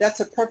 that's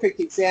a perfect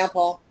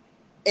example,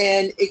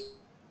 and it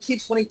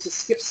keeps wanting to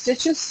skip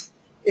stitches.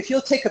 If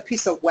you'll take a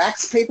piece of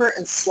wax paper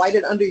and slide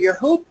it under your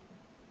hoop,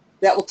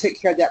 that will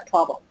take care of that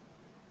problem.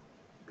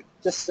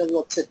 Just a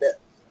little tidbit.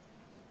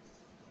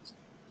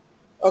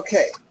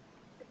 Okay,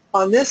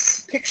 on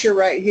this picture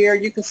right here,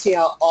 you can see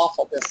how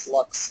awful this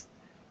looks.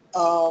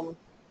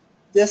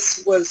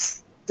 This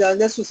was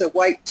a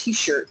white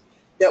t-shirt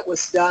that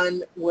was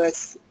done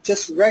with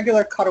just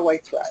regular cutaway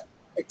thread,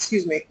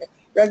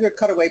 regular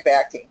cutaway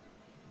backing.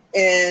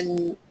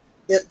 And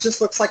it just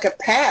looks like a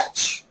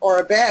patch or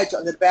a badge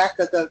on the back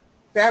of the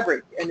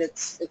fabric, and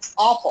it's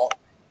awful.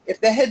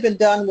 If that had been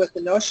done with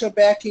the no-show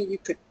backing, you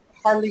could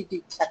hardly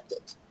detect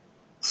it.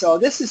 So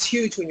this is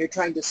huge when you're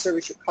trying to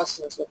service your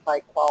customers with high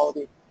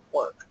quality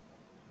work.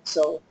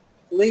 So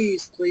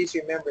please, please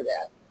remember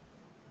that.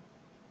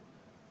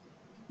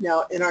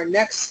 Now in our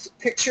next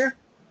picture,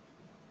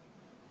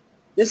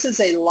 this is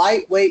a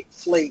lightweight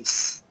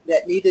fleece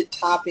that needed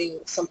topping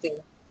something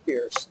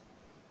fierce.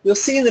 You'll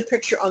see in the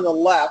picture on the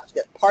left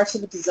that parts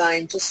of the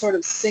design just sort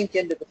of sink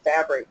into the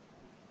fabric.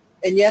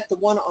 And yet the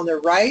one on the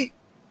right,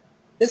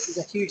 this is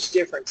a huge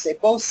difference. They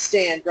both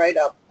stand right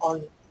up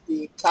on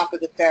the top of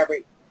the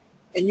fabric,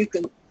 and you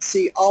can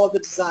see all of the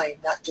design,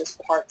 not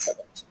just parts of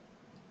it.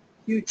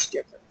 Huge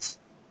difference.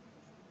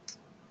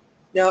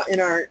 Now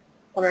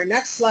on our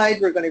next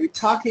slide, we're going to be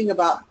talking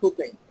about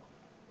hooping.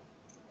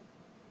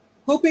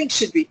 Hooping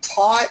should be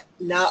taut,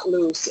 not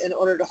loose, in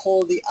order to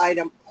hold the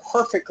item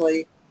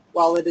perfectly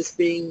while it is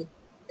being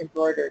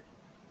embroidered.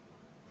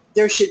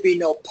 There should be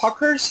no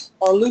puckers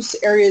or loose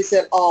areas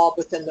at all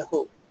within the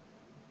hoop.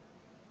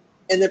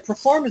 And the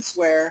performance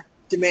wear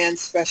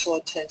demands special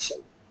attention.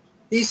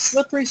 These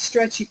slippery,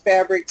 stretchy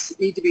fabrics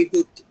need to be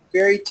hooped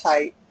very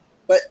tight,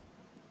 but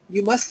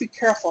you must be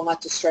careful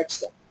not to stretch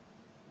them.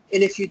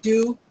 And if you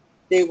do,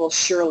 they will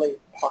surely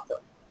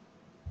pucker.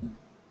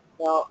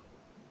 Now,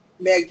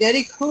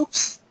 magnetic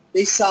hoops,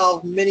 they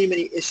solve many,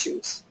 many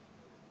issues.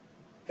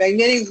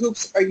 Magnetic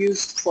hoops are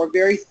used for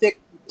very thick,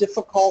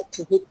 difficult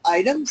to hoop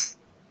items,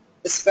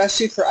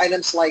 especially for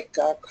items like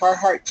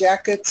Carhartt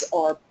jackets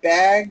or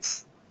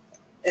bags.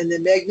 And the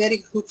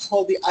magnetic hoops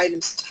hold the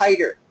items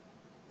tighter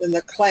than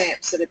the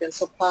clamps that have been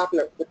so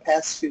popular for the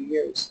past few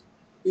years.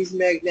 These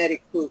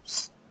magnetic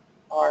hoops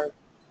are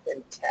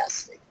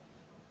fantastic,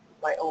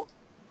 my own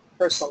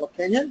personal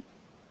opinion.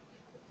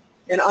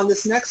 And on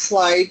this next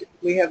slide,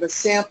 we have a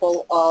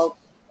sample of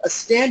a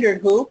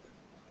standard hoop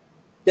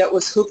that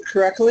was hooped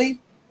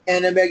correctly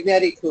and a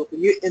magnetic hoop.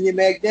 And in the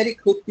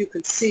magnetic hoop, you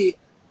can see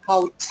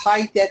how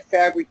tight that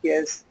fabric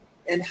is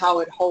and how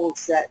it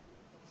holds that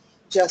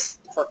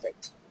just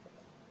perfect.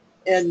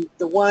 And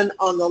the one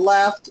on the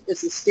left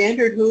is a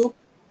standard hoop,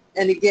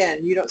 and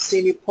again, you don't see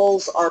any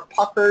pulls or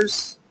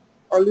puckers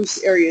or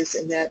loose areas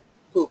in that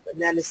hoop,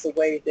 and that is the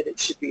way that it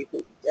should be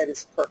hooped. That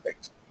is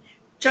perfect.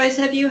 Joyce,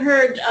 have you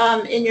heard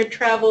in your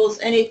travels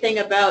anything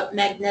about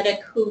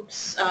magnetic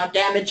hoops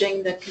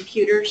damaging the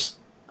computers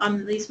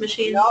on these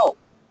machines? No,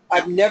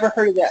 I've never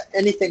heard of that,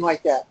 anything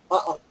like that.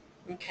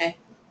 Okay.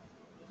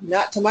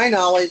 Not to my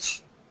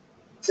knowledge.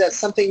 Is that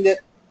something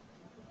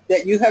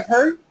that you have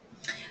heard?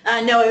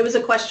 No, it was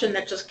a question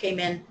that just came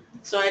in,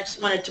 so I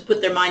just wanted to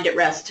put their mind at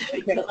rest.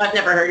 Because I've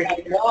never heard of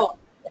it. No,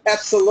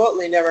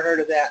 absolutely never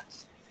heard of that.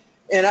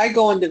 And I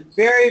go into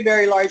very,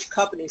 very large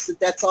companies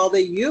that's all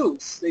they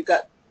use. They've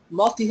got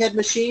multi-head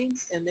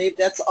machines, and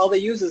that's all they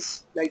use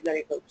is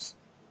magnetic hoops.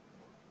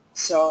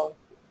 So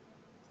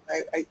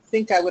I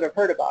think I would have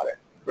heard about it.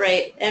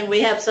 Right, and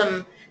we have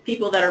some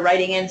people that are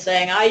writing in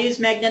saying, I use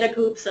magnetic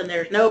hoops and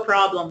there's no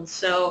problems.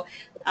 So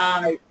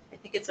I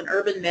think it's an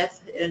urban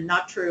myth and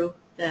not true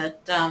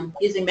that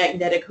using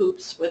magnetic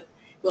hoops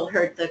will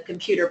hurt the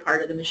computer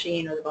part of the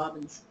machine or the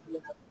bobbins.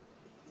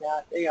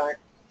 Yeah, they aren't.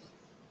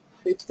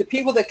 The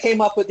people that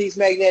came up with these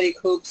magnetic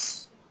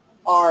hoops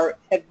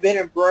have been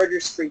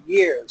embroiderers for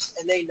years,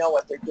 and they know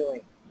what they're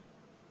doing.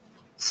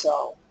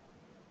 So,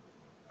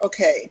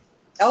 okay,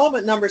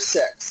 element number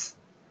 6.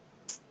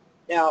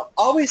 Now,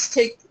 always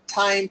take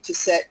time to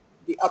set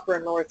the upper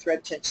and lower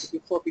thread tension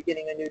before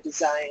beginning a new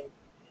design.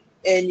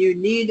 And you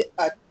need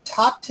a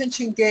top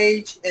tension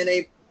gauge and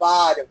a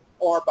bottom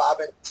or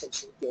bobbin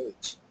tension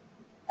gauge.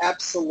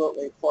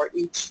 Absolutely, for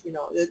each,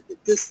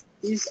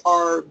 these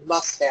are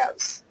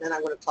must-haves, and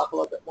I'm going to talk a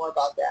little bit more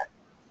about that.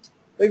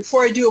 But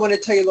before I do, I want to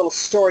tell you a little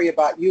story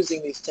about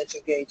using these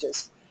tension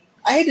gauges.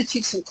 I had to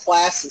teach some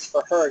classes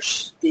for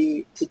Hirsch,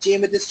 the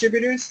Tajima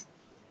distributors,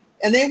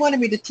 and they wanted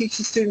me to teach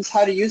the students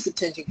how to use the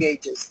tension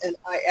gauges, and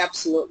I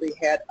absolutely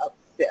had a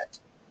fit.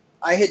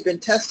 I had been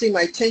testing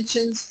my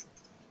tensions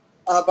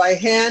by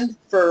hand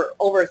for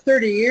over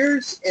 30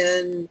 years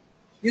and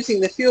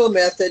using the feel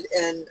method,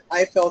 and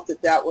I felt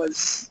that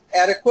was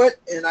adequate,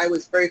 and I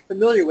was very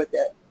familiar with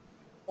that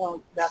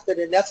method,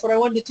 and that's what I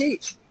wanted to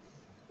teach.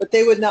 But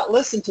they would not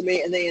listen to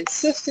me, and they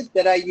insisted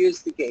that I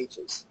use the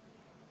gauges.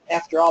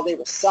 After all, they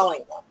were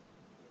selling them.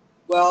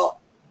 Well,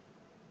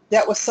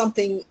 that was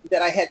something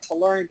that I had to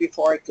learn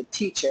before I could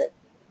teach it,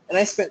 and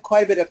I spent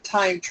quite a bit of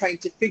time trying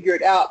to figure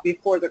it out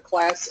before the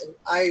class, and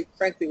I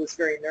frankly was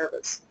very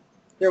nervous.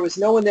 There was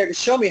no one there to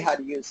show me how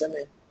to use them,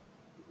 and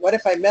what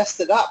if I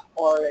messed it up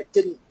or I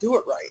didn't do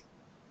it right?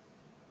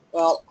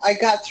 Well, I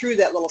got through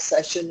that little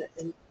session,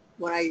 and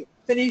when I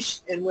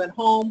finished and went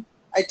home,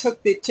 I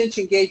took the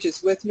tension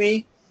gauges with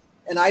me,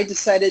 and I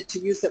decided to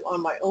use them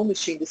on my own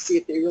machine to see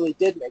if they really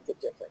did make a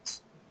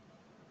difference.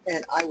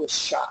 And I was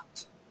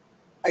shocked.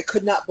 I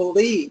could not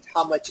believe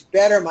how much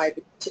better my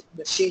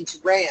machines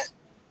ran.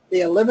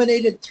 They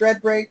eliminated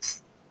thread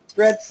breaks,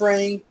 thread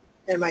fraying,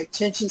 and my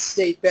tension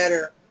stayed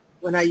better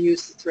when I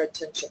used the thread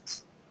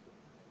tensions.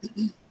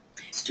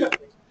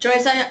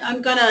 Joyce,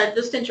 I'm going to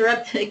just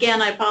interrupt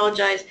again. I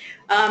apologize.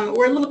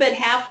 We're a little bit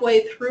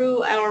halfway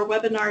through our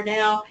webinar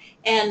now,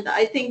 and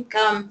I think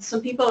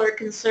some people are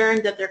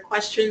concerned that their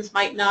questions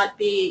might not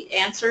be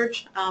answered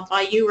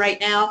by you right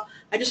now.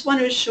 I just want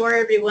to assure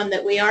everyone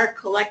that we are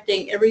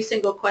collecting every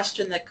single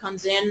question that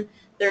comes in.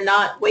 They're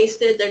not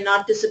wasted. They're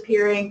not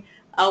disappearing.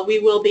 We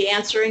will be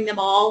answering them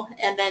all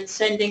and then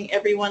sending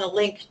everyone a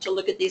link to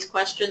look at these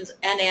questions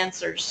and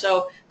answers.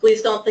 So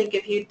please don't think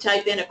if you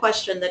type in a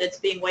question that it's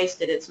being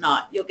wasted. It's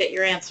not. You'll get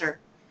your answer.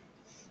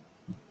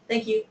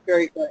 Thank you.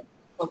 Very good.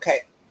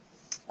 Okay.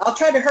 I'll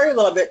try to hurry a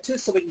little bit too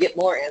so we can get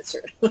more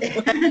answered.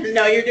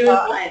 No, you're doing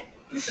fine.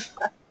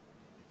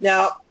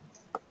 Now,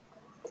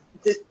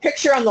 the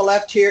picture on the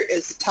left here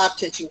is the top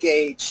tension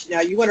gauge.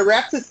 Now you want to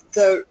wrap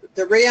the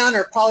rayon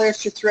or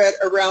polyester thread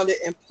around it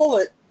and pull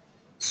it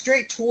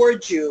straight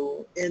towards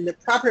you, and the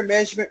proper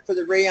measurement for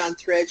the rayon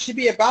thread should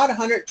be about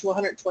 100 to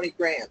 120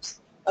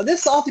 grams. Now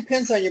this all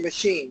depends on your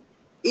machine.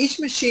 Each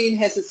machine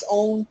has its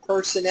own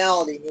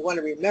personality, and you want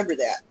to remember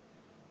that.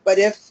 But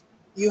if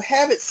you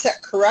have it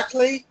set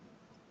correctly,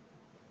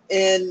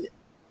 and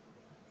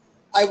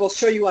I will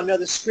show you on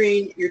another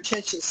screen your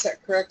tension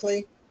set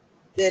correctly,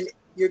 then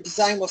your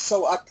design will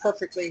sew up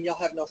perfectly and you'll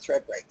have no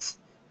thread breaks.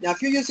 Now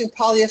if you're using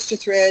polyester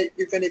thread,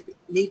 you're going to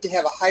need to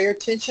have a higher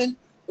tension,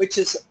 which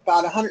is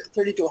about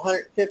 130 to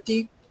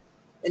 150,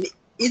 and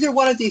either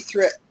one of these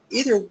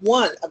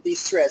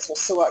threads will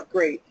sew out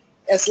great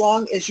as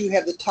long as you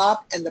have the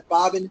top and the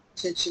bobbin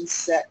tension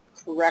set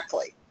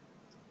correctly.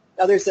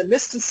 Now there's a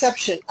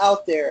misconception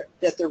out there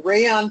that the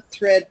rayon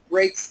thread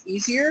breaks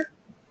easier,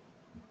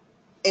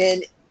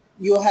 and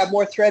you'll have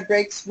more thread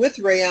breaks with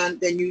rayon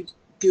than you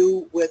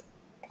do with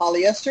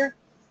polyester,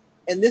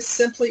 and this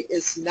simply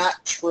is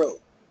not true.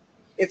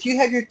 If you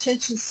have your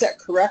tension set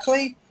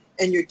correctly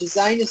and your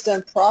design is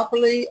done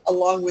properly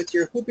along with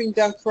your hooping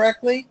done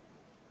correctly,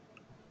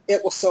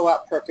 it will sew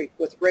out perfect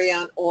with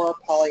rayon or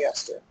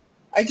polyester.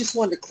 I just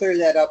wanted to clear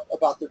that up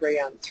about the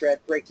rayon thread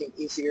breaking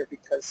easier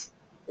because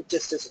it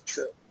just isn't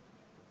true.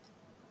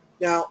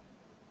 Now,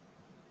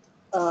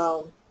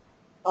 on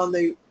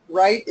the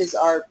right is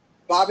our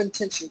bobbin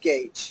tension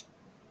gauge.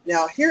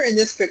 Now here in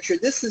this picture,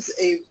 this is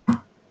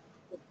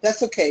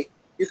that's okay,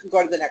 you can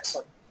go to the next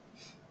one.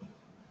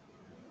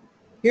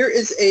 Here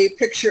is a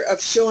picture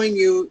of showing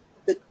you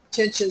the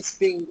tensions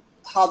being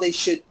how they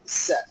should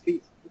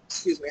be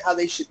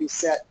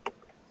set.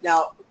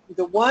 Now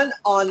the one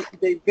on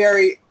the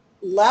very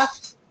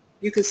left,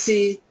 you can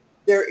see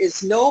there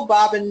is no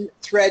bobbin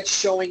thread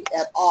showing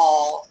at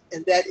all,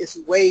 and that is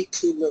way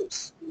too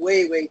loose,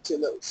 way too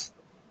loose.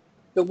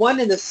 The one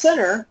in the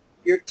center,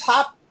 your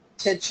top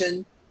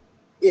tension,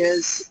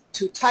 is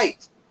too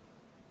tight.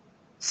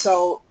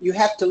 So you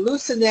have to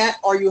loosen that,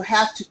 or you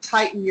have to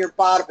tighten your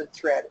bobbin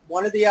thread,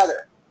 one or the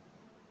other.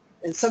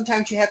 And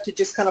sometimes you have to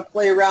just kind of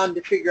play around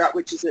to figure out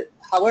which is it.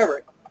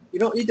 However, you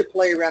don't need to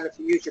play around if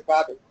you use your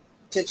bobbin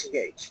tension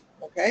gauge.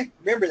 Okay?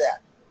 Remember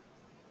that.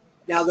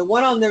 Now the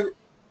one on the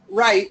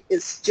right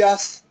is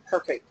just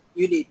perfect.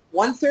 You need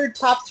 1/3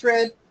 top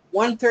thread,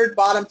 1/3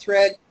 bottom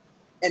thread,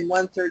 and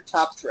 1/3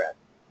 top thread.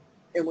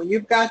 And when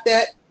you've got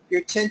that,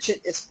 your tension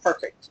is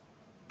perfect.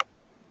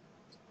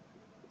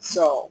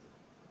 So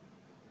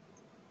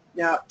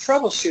now,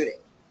 troubleshooting.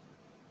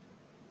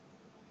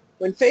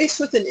 When faced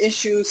with an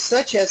issue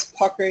such as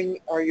puckering,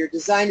 or your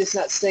design is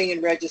not staying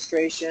in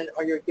registration,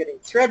 or you're getting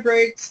thread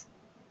breaks,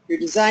 your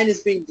design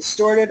is being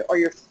distorted, or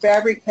your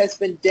fabric has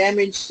been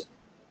damaged,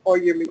 or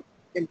your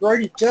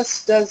embroidery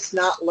just does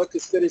not look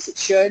as good as it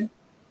should,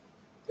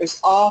 there's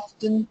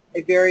often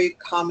a very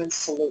common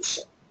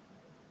solution.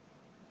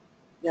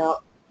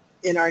 Now,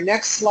 in our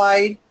next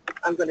slide,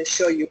 I'm going to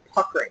show you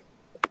puckering.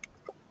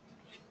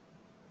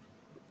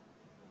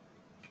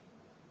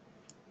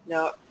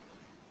 Now,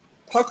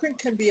 puckering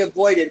can be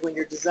avoided when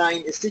your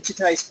design is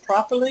digitized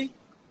properly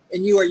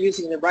and you are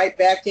using the right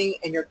backing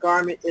and your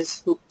garment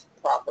is hooped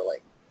properly.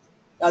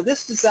 Now,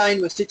 this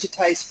design was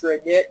digitized for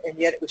a knit, and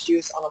yet it was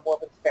used on a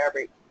woven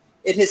fabric.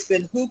 It has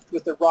been hooped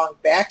with the wrong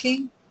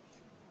backing.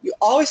 You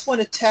always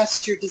want to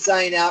test your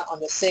design out on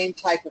the same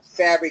type of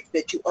fabric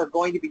that you are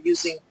going to be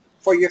using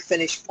for your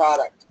finished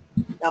product.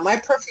 Now, my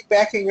perfect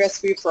backing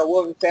recipe for a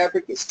woven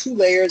fabric is 2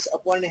 layers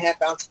of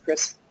 1.5 ounce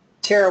crisp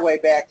tearaway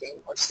backing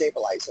or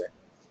stabilizer.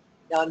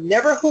 Now,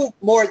 never hoop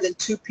more than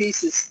 2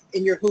 pieces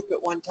in your hoop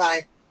at one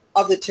time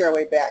of the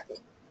tearaway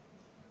backing.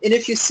 And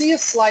if you see a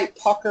slight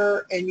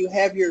pucker and you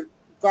have your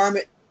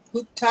garment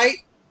hoop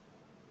tight,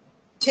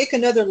 take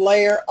another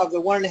layer of the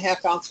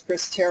 1.5 ounce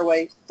crisp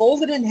tearaway,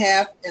 fold it in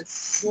half, and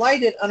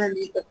slide it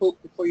underneath the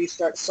hoop before you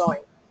start sewing.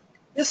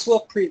 This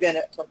will prevent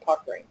it from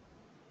puckering,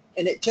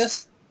 and it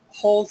just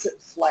holds it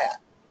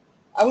flat.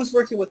 I was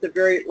working with a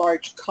very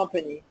large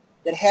company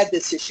that had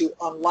this issue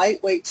on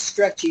lightweight,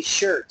 stretchy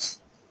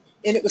shirts.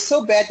 And it was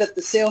so bad that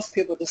the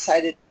salespeople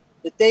decided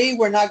that they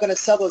were not going to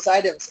sell those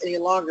items any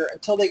longer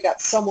until they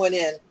got someone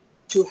in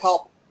to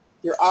help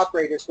their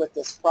operators with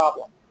this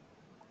problem.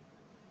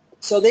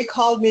 So they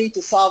called me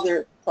to solve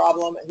their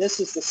problem, and this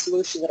is the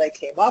solution that I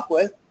came up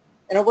with,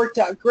 and it worked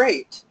out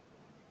great.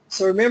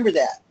 So remember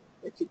that.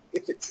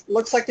 If it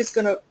looks like it's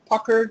going to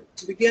pucker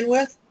to begin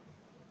with,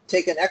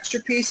 take an extra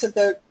piece of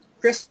the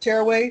crisp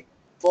tearaway,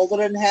 fold it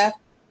in half,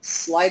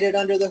 slide it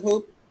under the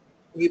hoop,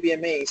 and you'd be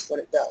amazed what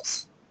it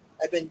does.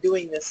 I've been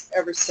doing this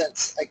ever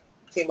since I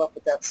came up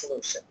with that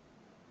solution.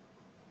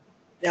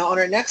 Now on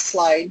our next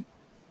slide,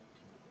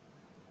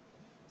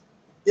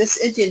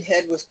 this Indian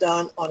head was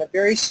done on a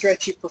very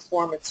stretchy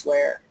performance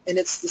wear, and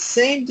it's the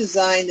same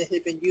design that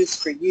had been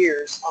used for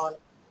years on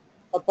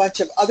a bunch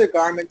of other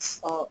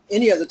garments,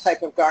 any other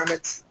type of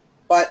garments,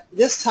 but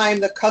this time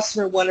the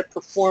customer wanted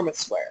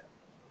performance wear.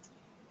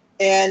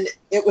 And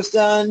it was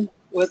done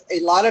with a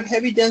lot of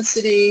heavy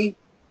density,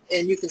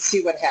 and you can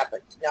see what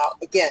happened. Now,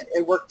 again,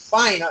 it worked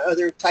fine on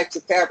other types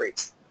of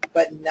fabrics,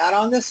 but not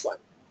on this one.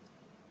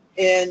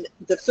 And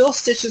the fill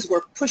stitches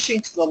were pushing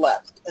to the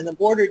left, and the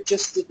border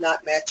just did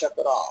not match up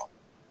at all.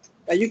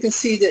 Now you can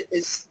see that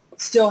it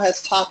still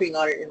has topping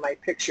on it in my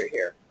picture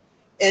here.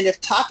 And if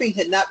topping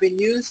had not been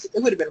used,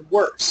 it would have been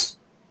worse.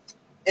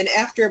 And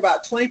after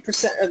about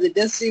 20% of the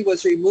density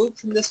was removed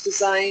from this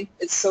design,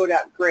 it sewed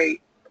out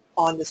great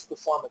on this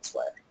performance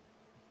wear.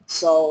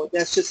 So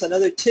that's just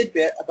another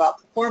tidbit about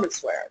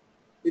performance wear.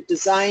 The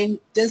design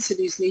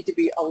densities need to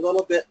be a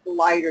little bit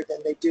lighter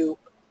than they do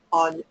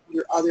on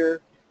your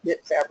other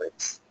knit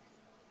fabrics.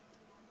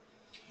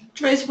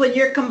 Joyce, when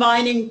you're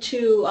combining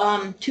two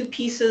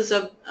pieces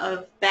of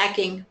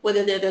backing,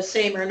 whether they're the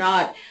same or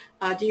not,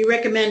 do you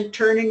recommend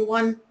turning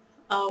one?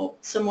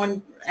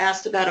 Someone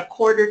asked about a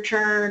quarter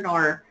turn,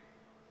 or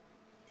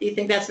do you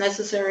think that's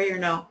necessary or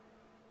no?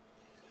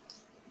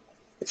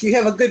 If you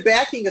have a good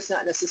backing, it's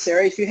not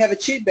necessary. If you have a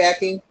cheap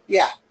backing,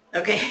 yeah.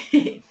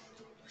 Okay.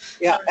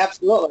 Yeah,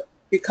 absolutely.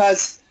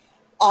 Because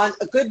on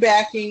a good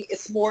backing,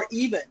 it's more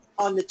even.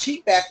 On the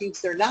cheap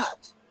backings, they're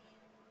not.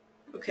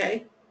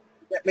 Okay.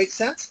 That makes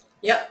sense?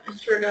 Yep,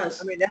 it sure does.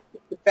 I mean, that's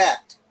the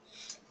fact.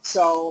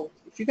 So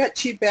if you got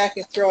cheap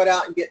backing, throw it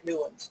out and get new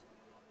ones.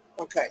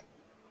 Okay.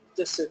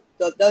 Just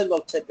another little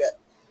tidbit.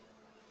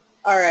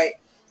 All right.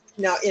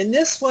 Now in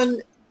this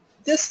one,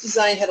 this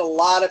design had a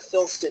lot of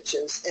fill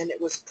stitches, and it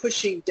was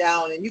pushing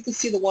down. And you can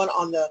see the one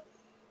on the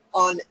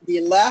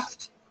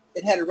left.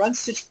 It had a run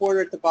stitch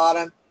border at the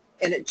bottom,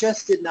 and it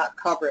just did not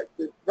cover it.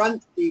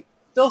 The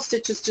fill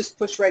stitches just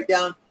pushed right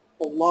down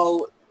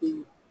below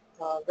the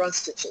run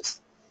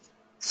stitches.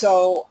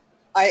 So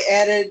I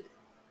added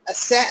a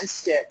satin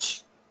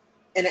stitch,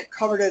 and it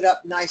covered it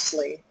up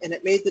nicely, and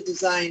it made the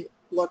design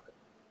look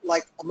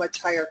like a much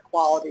higher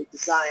quality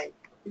design.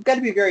 You've got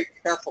to be very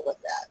careful with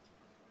that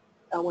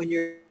when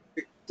you're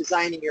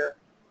designing your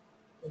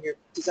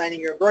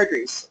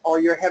embroideries, or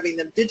you're having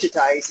them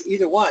digitized,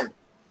 either one.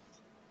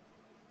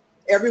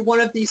 Every one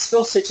of these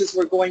fill stitches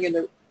were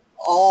going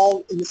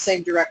all in the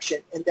same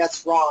direction, and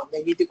that's wrong.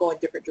 They need to go in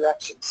different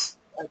directions.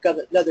 I've got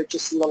another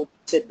just a little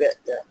tidbit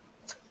there.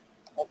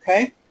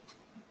 Okay?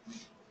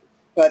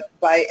 But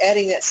by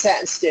adding that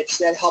satin stitch,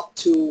 that helped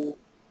to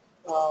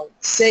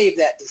save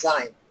that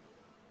design.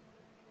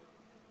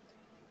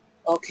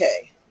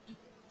 Okay.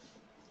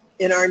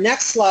 In our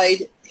next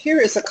slide, here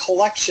is a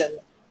collection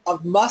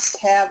of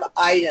must-have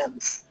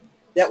items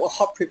that will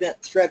help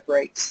prevent thread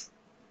breaks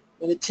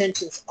when the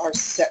tensions are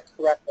set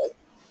correctly.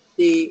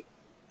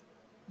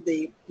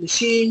 The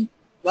machine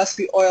must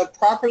be oiled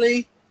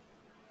properly,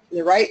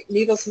 the right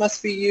needles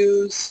must be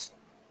used,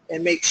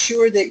 and make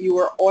sure that you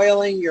are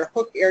oiling your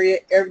hook area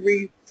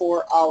every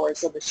 4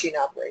 hours of machine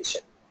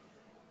operation.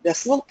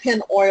 This little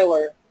pin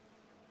oiler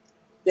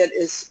that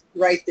is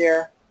right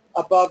there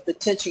above the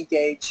tension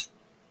gauge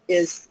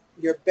is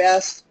your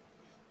best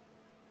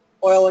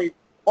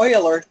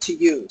oiler to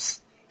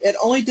use. It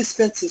only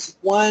dispenses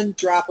 1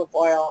 drop of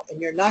oil,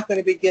 and you're not going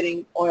to be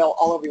getting oil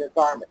all over your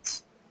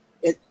garments.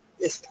 It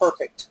is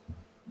perfect.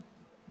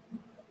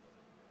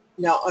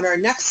 Now on our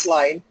next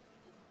slide,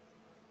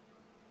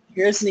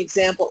 here's an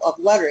example of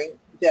lettering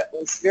that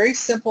was very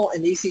simple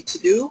and easy to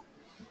do,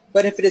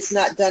 but if it is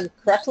not done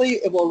correctly,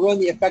 it will ruin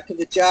the effect of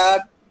the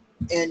job,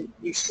 and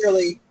you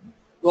surely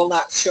will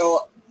not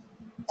show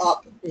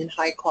up in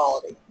high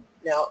quality.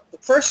 Now the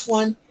first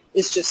one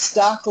is just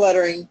stock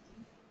lettering,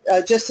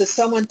 just as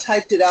someone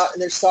typed it out in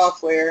their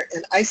software,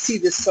 and I see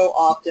this so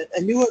often.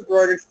 A new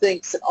embroiderer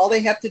thinks that all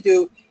they have to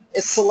do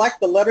is select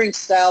the lettering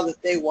style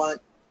that they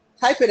want,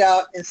 type it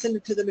out, and send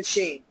it to the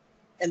machine,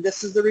 and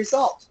this is the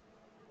result.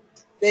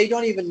 They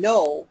don't even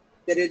know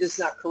that it is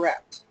not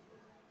correct.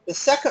 The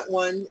second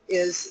one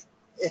is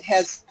it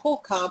has pull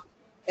comp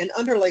and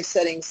underlay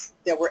settings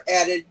that were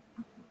added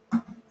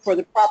for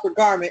the proper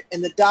garment,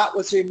 and the dot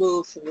was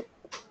removed from the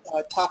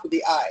top of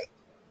the eye.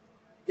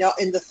 Now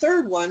in the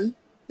third one,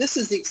 this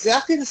is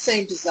exactly the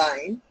same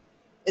design,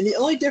 and the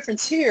only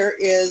difference here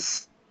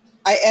is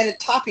I added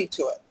topping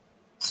to it.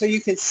 so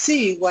you can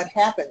see what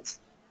happens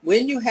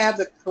when you have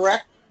the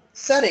correct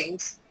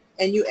settings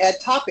and you add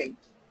topping.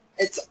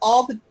 Makes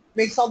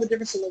all the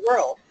difference in the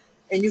world,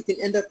 and you can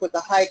end up with a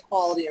high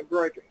quality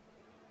embroidery.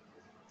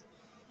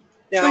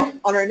 Now,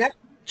 on our next...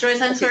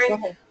 Joyce, I'm sorry. Go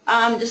ahead.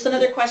 Just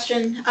another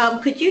question.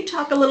 Could you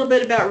talk a little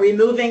bit about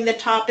removing the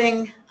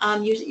topping?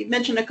 You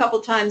mentioned a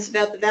couple times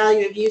about the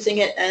value of using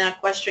it, and a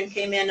question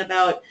came in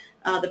about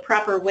the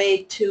proper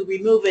way to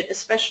remove it,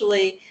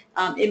 especially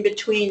in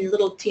between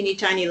little teeny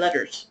tiny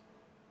letters.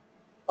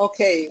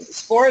 Okay,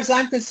 as far as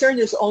I'm concerned,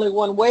 there's only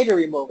one way to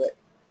remove it.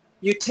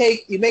 You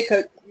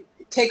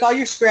take all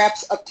your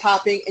scraps of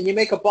topping and you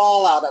make a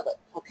ball out of it,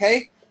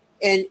 okay?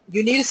 And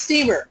you need a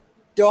steamer.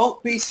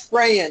 Don't be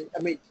spraying.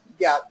 I mean,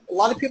 yeah, a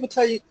lot of people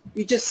tell you,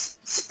 you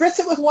just spritz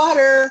it with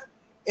water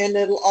and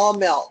it'll all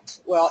melt.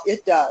 Well,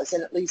 it does,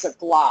 and it leaves a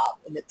glob,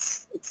 and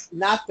it's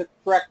not the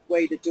correct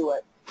way to do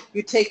it.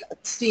 You take a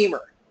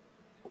steamer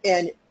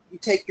and you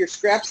take your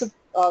scraps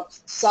of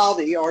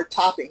salvie or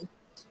topping,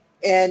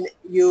 and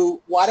you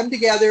wad them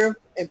together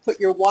and put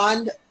your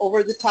wand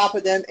over the top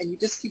of them, and you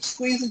just keep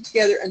squeezing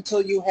together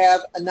until you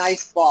have a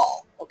nice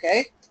ball,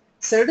 okay?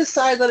 Set it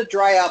aside, let it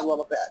dry out a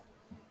little bit.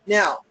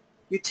 Now,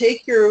 you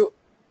take your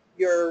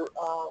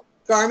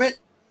garment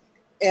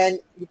and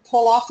you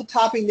pull off the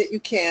topping that you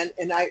can,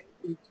 and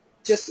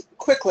just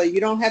quickly,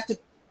 you don't have to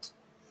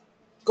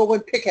go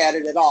and pick at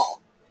it at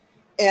all.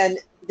 And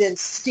then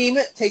steam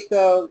it, take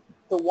the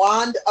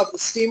wand of the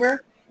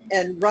steamer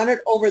and run it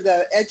over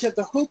the edge of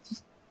the hoop,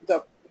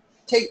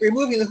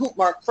 removing the hoop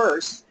mark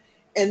first,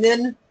 and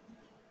then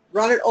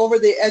run it over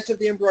the edge of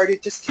the embroidery.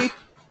 Just keep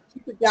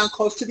it down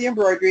close to the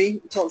embroidery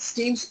until it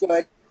steams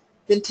good.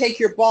 Then take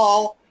your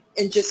ball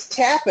and just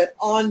tap it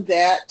on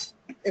that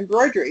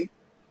embroidery,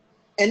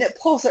 and it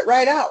pulls it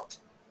right out.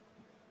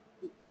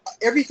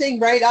 Everything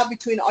right out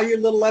between all your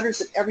little letters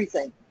and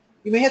everything.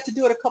 You may have to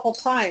do it a couple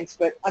times,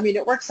 but I mean,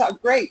 it works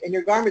out great, and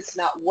your garment's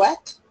not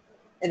wet,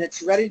 and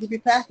it's ready to be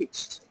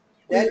packaged.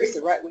 That is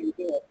the right way to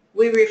do it.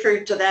 We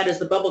refer to that as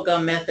the bubble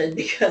gum method,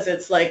 because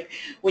it's like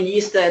when you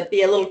used to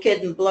be a little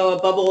kid and blow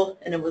a bubble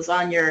and it was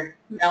on your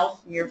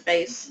mouth and your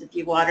face. If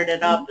you watered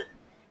it up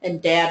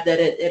and dabbed at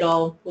it, it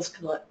all was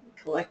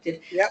collected.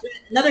 Yep.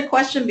 Another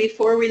question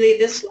before we leave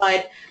this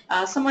slide.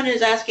 Someone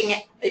is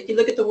asking, if you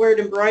look at the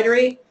word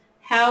embroidery,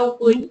 how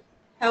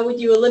would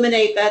you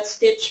eliminate that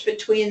stitch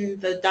between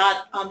the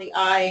dot on the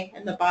eye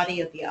and the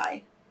body of the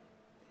eye?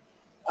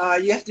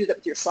 You have to do that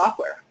with your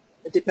software.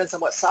 It depends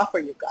on what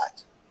software you've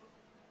got.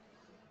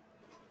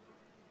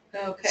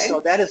 Okay. So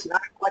that is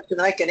not a question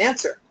I can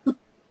answer.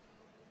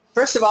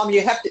 First of all,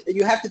 you have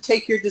to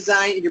take your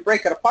design and you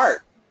break it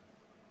apart,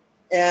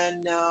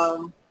 and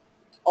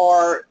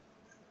or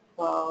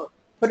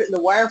put it in the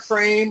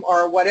wireframe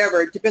or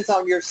whatever. It depends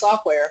on your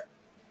software,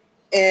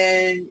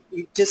 and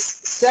you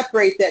just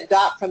separate that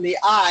dot from the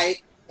eye,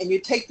 and you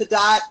take the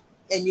dot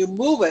and you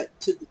move it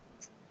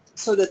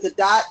so that the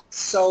dot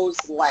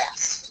sews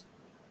last.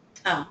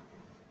 Oh.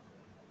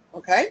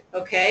 Okay.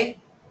 Okay.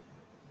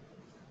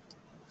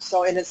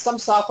 So, and in some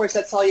softwares,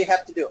 that's all you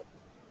have to do.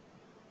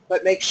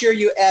 But make sure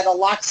you add a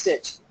lock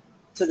stitch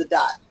to the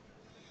dot.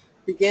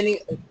 Beginning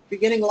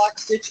lock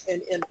stitch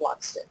and end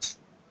lock stitch.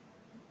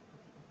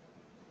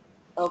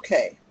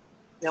 Okay.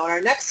 Now on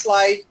our next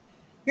slide,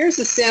 here's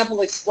a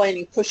sample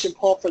explaining push and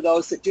pull for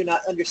those that do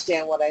not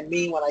understand what I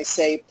mean when I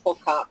say pull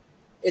comp.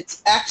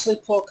 It's actually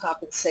pull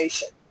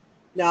compensation.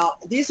 Now,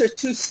 these are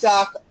two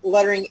stock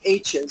lettering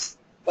H's,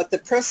 but the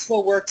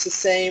principle works the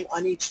same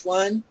on each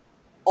one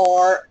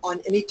or on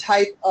any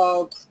type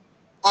of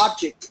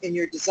object in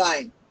your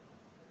design.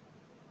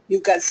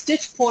 You've got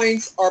stitch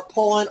points or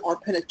pull-in or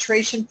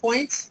penetration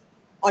points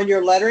on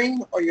your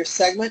lettering or your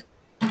segment,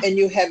 and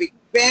you have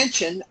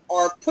expansion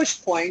or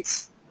push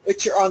points,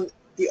 which are on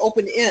the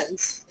open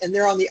ends, and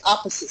they're on the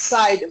opposite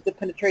side of the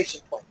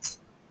penetration points.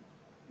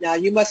 Now,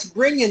 you must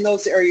bring in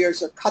those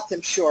areas or cut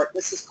them short.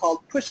 This is called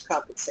push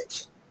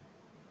compensation.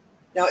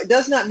 Now, it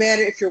does not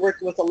matter if you're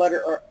working with a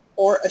letter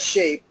or a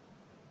shape.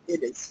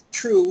 It is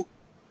true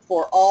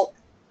for all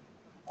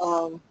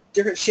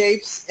different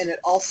shapes, and it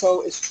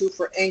also is true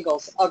for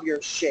angles of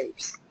your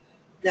shapes.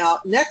 Now,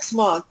 next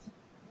month,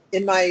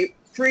 in my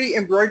free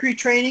embroidery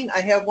training, I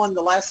have one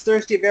the last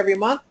Thursday of every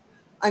month,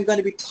 I'm going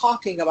to be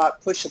talking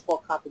about push and pull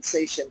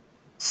compensation.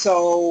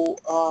 So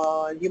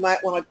you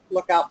might want to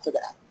look out for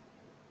that,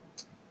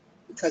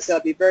 because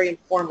that'll be very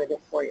informative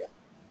for you.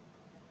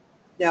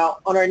 Now,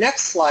 on our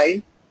next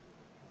slide,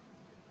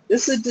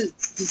 this is the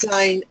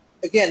design.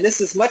 Again, this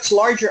is much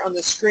larger on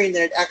the screen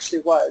than it actually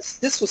was.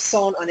 This was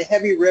sewn on a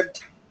heavy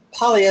ribbed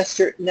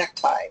polyester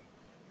necktie.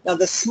 Now,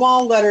 the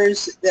small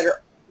letters that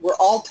were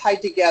all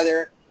tied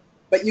together,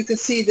 but you can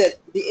see that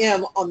the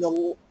M on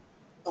the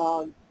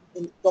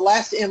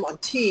last M on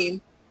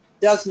team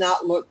does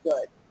not look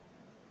good.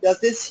 Now,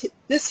 this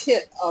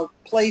hit a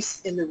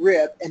place in the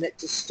rib and it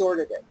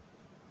distorted it.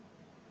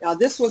 Now,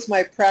 this was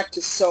my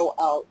practice sew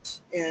out,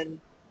 and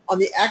on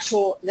the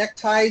actual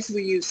neckties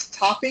we used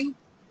topping,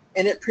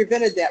 and it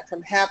prevented that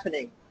from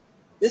happening.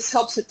 This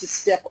helps it to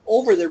step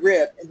over the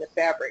rib in the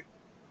fabric.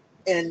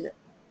 And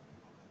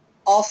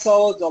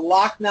also the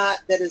lock knot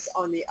that is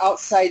on the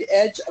outside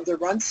edge of the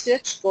run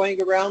stitch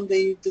going around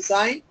the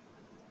design.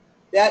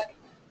 That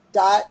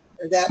dot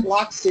or that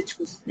lock stitch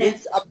was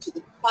moved up to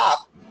the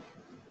top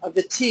of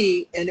the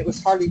T, and it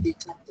was hardly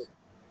detected.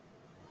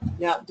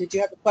 Now, did you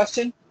have a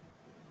question?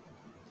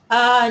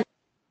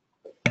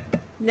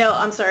 No,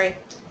 I'm sorry.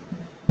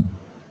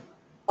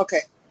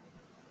 Okay.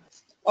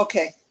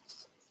 Okay.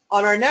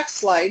 On our next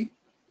slide,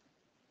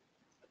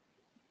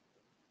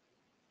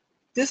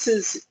 this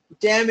is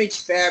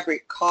damaged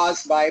fabric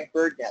caused by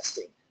bird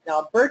nesting.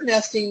 Now, bird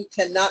nesting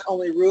can not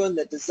only ruin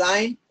the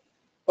design,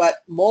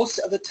 but most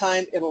of the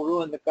time it'll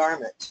ruin the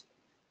garment.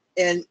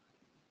 And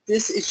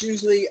this is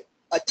usually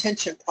a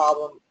tension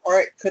problem, or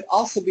it could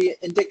also be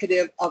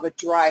indicative of a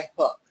dry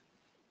hook.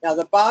 Now,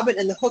 the bobbin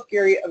and the hook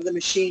area of the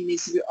machine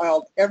needs to be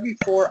oiled every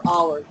 4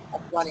 hours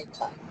of running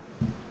time.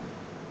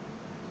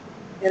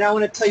 And I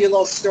want to tell you a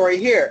little story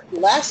here.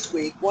 Last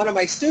week, one of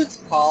my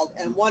students called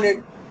and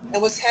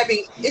was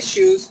having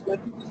issues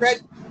with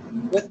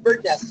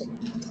bird nesting.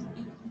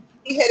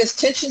 He had his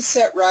tension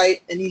set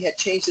right, and he had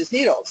changed his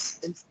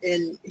needles,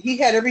 and he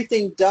had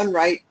everything done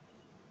right.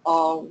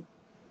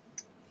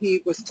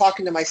 He was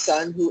talking to my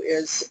son, who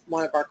is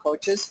one of our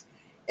coaches,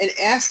 and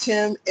asked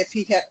him if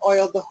he had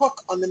oiled the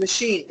hook on the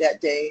machine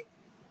that day,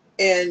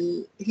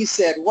 and he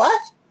said,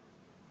 what?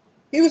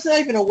 He was not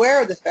even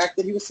aware of the fact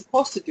that he was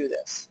supposed to do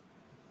this.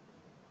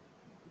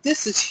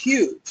 This is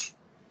huge.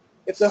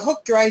 If the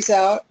hook dries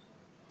out,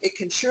 it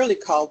can surely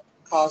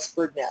cause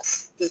bird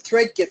nests. The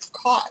thread gets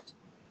caught,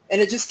 and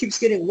it just keeps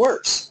getting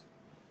worse.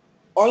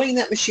 Oiling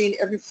that machine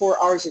every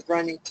 4 hours of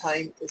running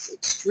time is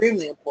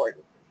extremely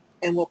important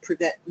and will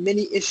prevent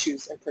many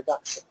issues in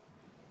production.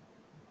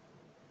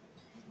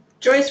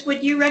 Joyce,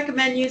 would you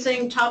recommend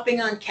using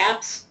topping on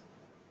caps?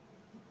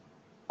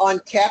 On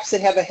caps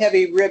that have a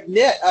heavy rib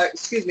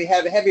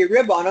have a heavy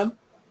rib on them,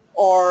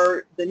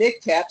 or the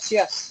knit caps,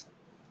 yes.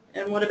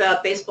 And what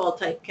about baseball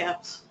type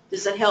caps?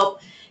 Does it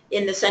help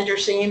in the center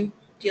seam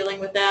dealing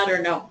with that,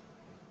 or no?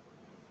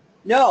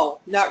 No,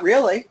 not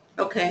really.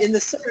 Okay. In the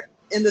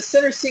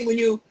center seam,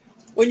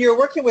 when you're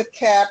working with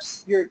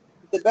caps,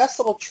 the best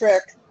little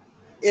trick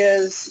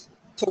is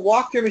to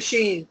walk your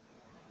machine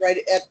right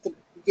at the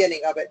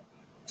beginning of it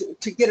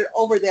to get it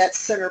over that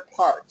center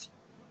part.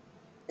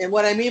 And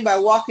what I mean by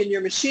walking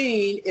your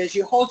machine is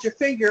you hold your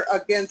finger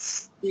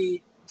against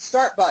the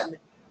start button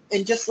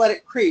and just let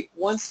it creep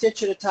 1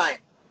 stitch at a time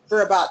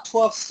for about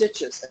 12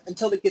 stitches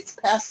until it gets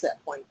past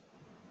that point,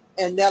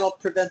 and that'll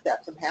prevent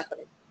that from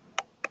happening.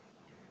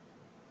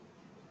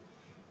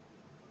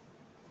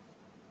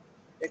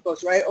 It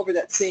goes right over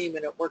that seam,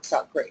 and it works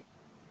out great.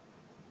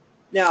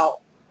 Now,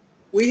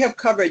 we have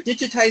covered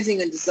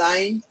digitizing and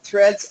design,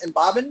 threads and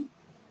bobbin,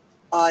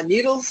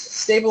 needles,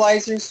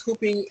 stabilizers,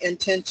 hooping, and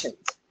tensions.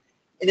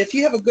 And if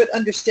you have a good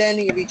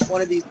understanding of each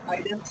one of these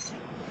items,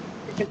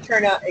 it can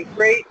turn out a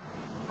great,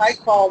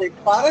 high-quality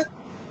product,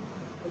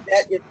 and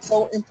that is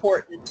so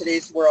important in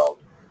today's world.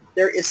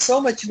 There is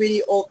so much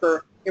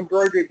mediocre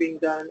embroidery being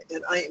done,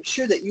 and I am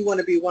sure that you want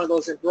to be one of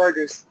those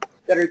embroiderers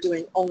that are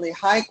doing only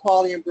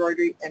high-quality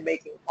embroidery and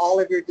making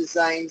all of your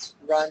designs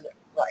run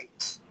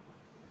right.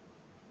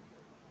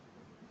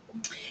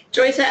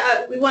 Joyce,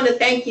 we want to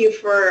thank you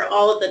for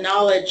all of the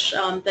knowledge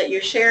that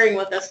you're sharing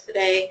with us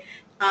today.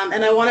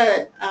 And I want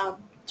to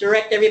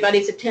direct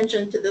everybody's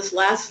attention to this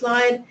last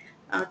slide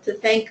to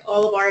thank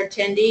all of our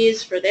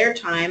attendees for their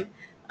time.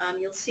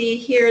 You'll see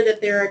here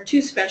that there are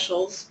 2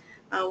 specials.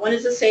 One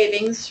is a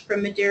savings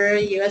from Madeira,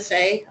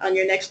 USA on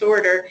your next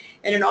order,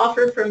 and an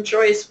offer from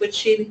Joyce,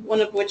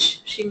 one of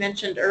which she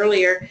mentioned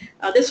earlier.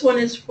 This one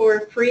is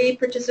for free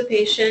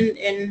participation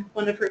in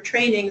one of her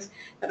trainings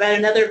about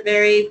another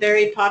very,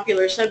 very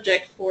popular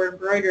subject for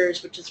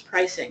embroiderers, which is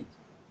pricing.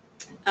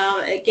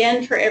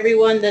 Again, for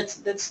everyone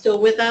that's still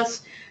with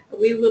us,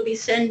 we will be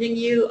sending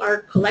you our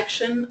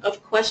collection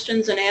of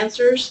questions and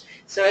answers.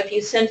 So if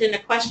you sent in a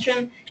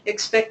question,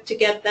 expect to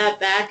get that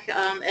back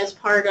as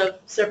part of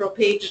several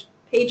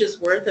pages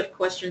worth of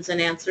questions and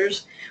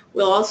answers.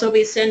 We'll also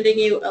be sending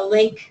you a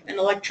link, an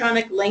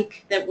electronic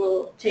link that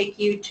will take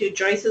you to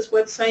Joyce's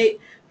website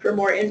for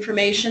more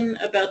information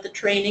about the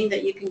training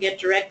that you can get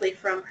directly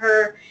from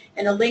her,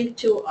 and a link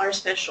to our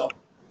special.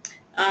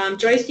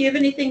 Joyce, do you have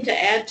anything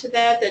to add to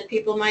that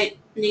people might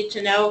need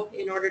to know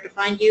in order to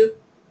find you?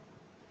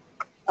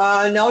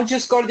 No,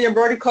 just go to the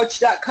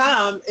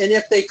embroiderycoach.com, and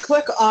if they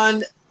click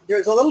on,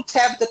 there's a little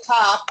tab at the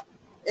top,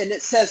 and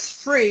it says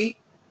free.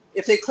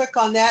 If they click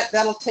on that,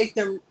 that'll take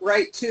them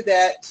right to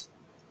that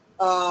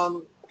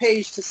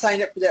page to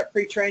sign up for that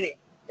free training.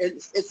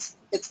 It's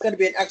going to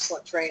be an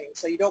excellent training,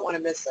 so you don't want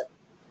to miss it.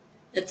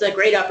 It's a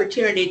great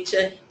opportunity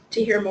to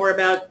hear more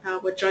about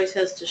what Joyce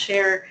has to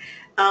share.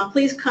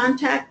 Please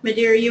contact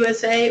Madeira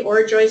USA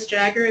or Joyce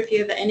Jagger if you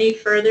have any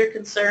further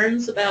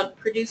concerns about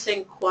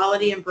producing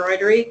quality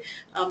embroidery.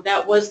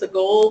 That was the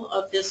goal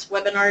of this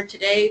webinar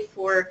today,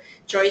 for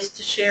Joyce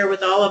to share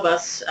with all of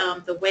us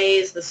the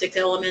ways, the 6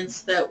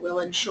 elements that will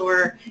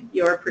ensure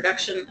your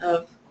production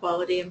of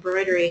quality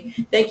embroidery.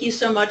 Thank you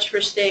so much for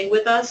staying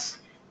with us,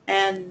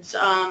 and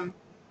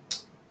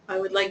I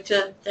would like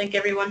to thank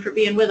everyone for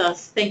being with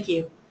us. Thank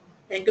you,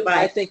 and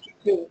goodbye. I thank you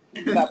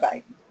too.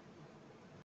 Bye-bye.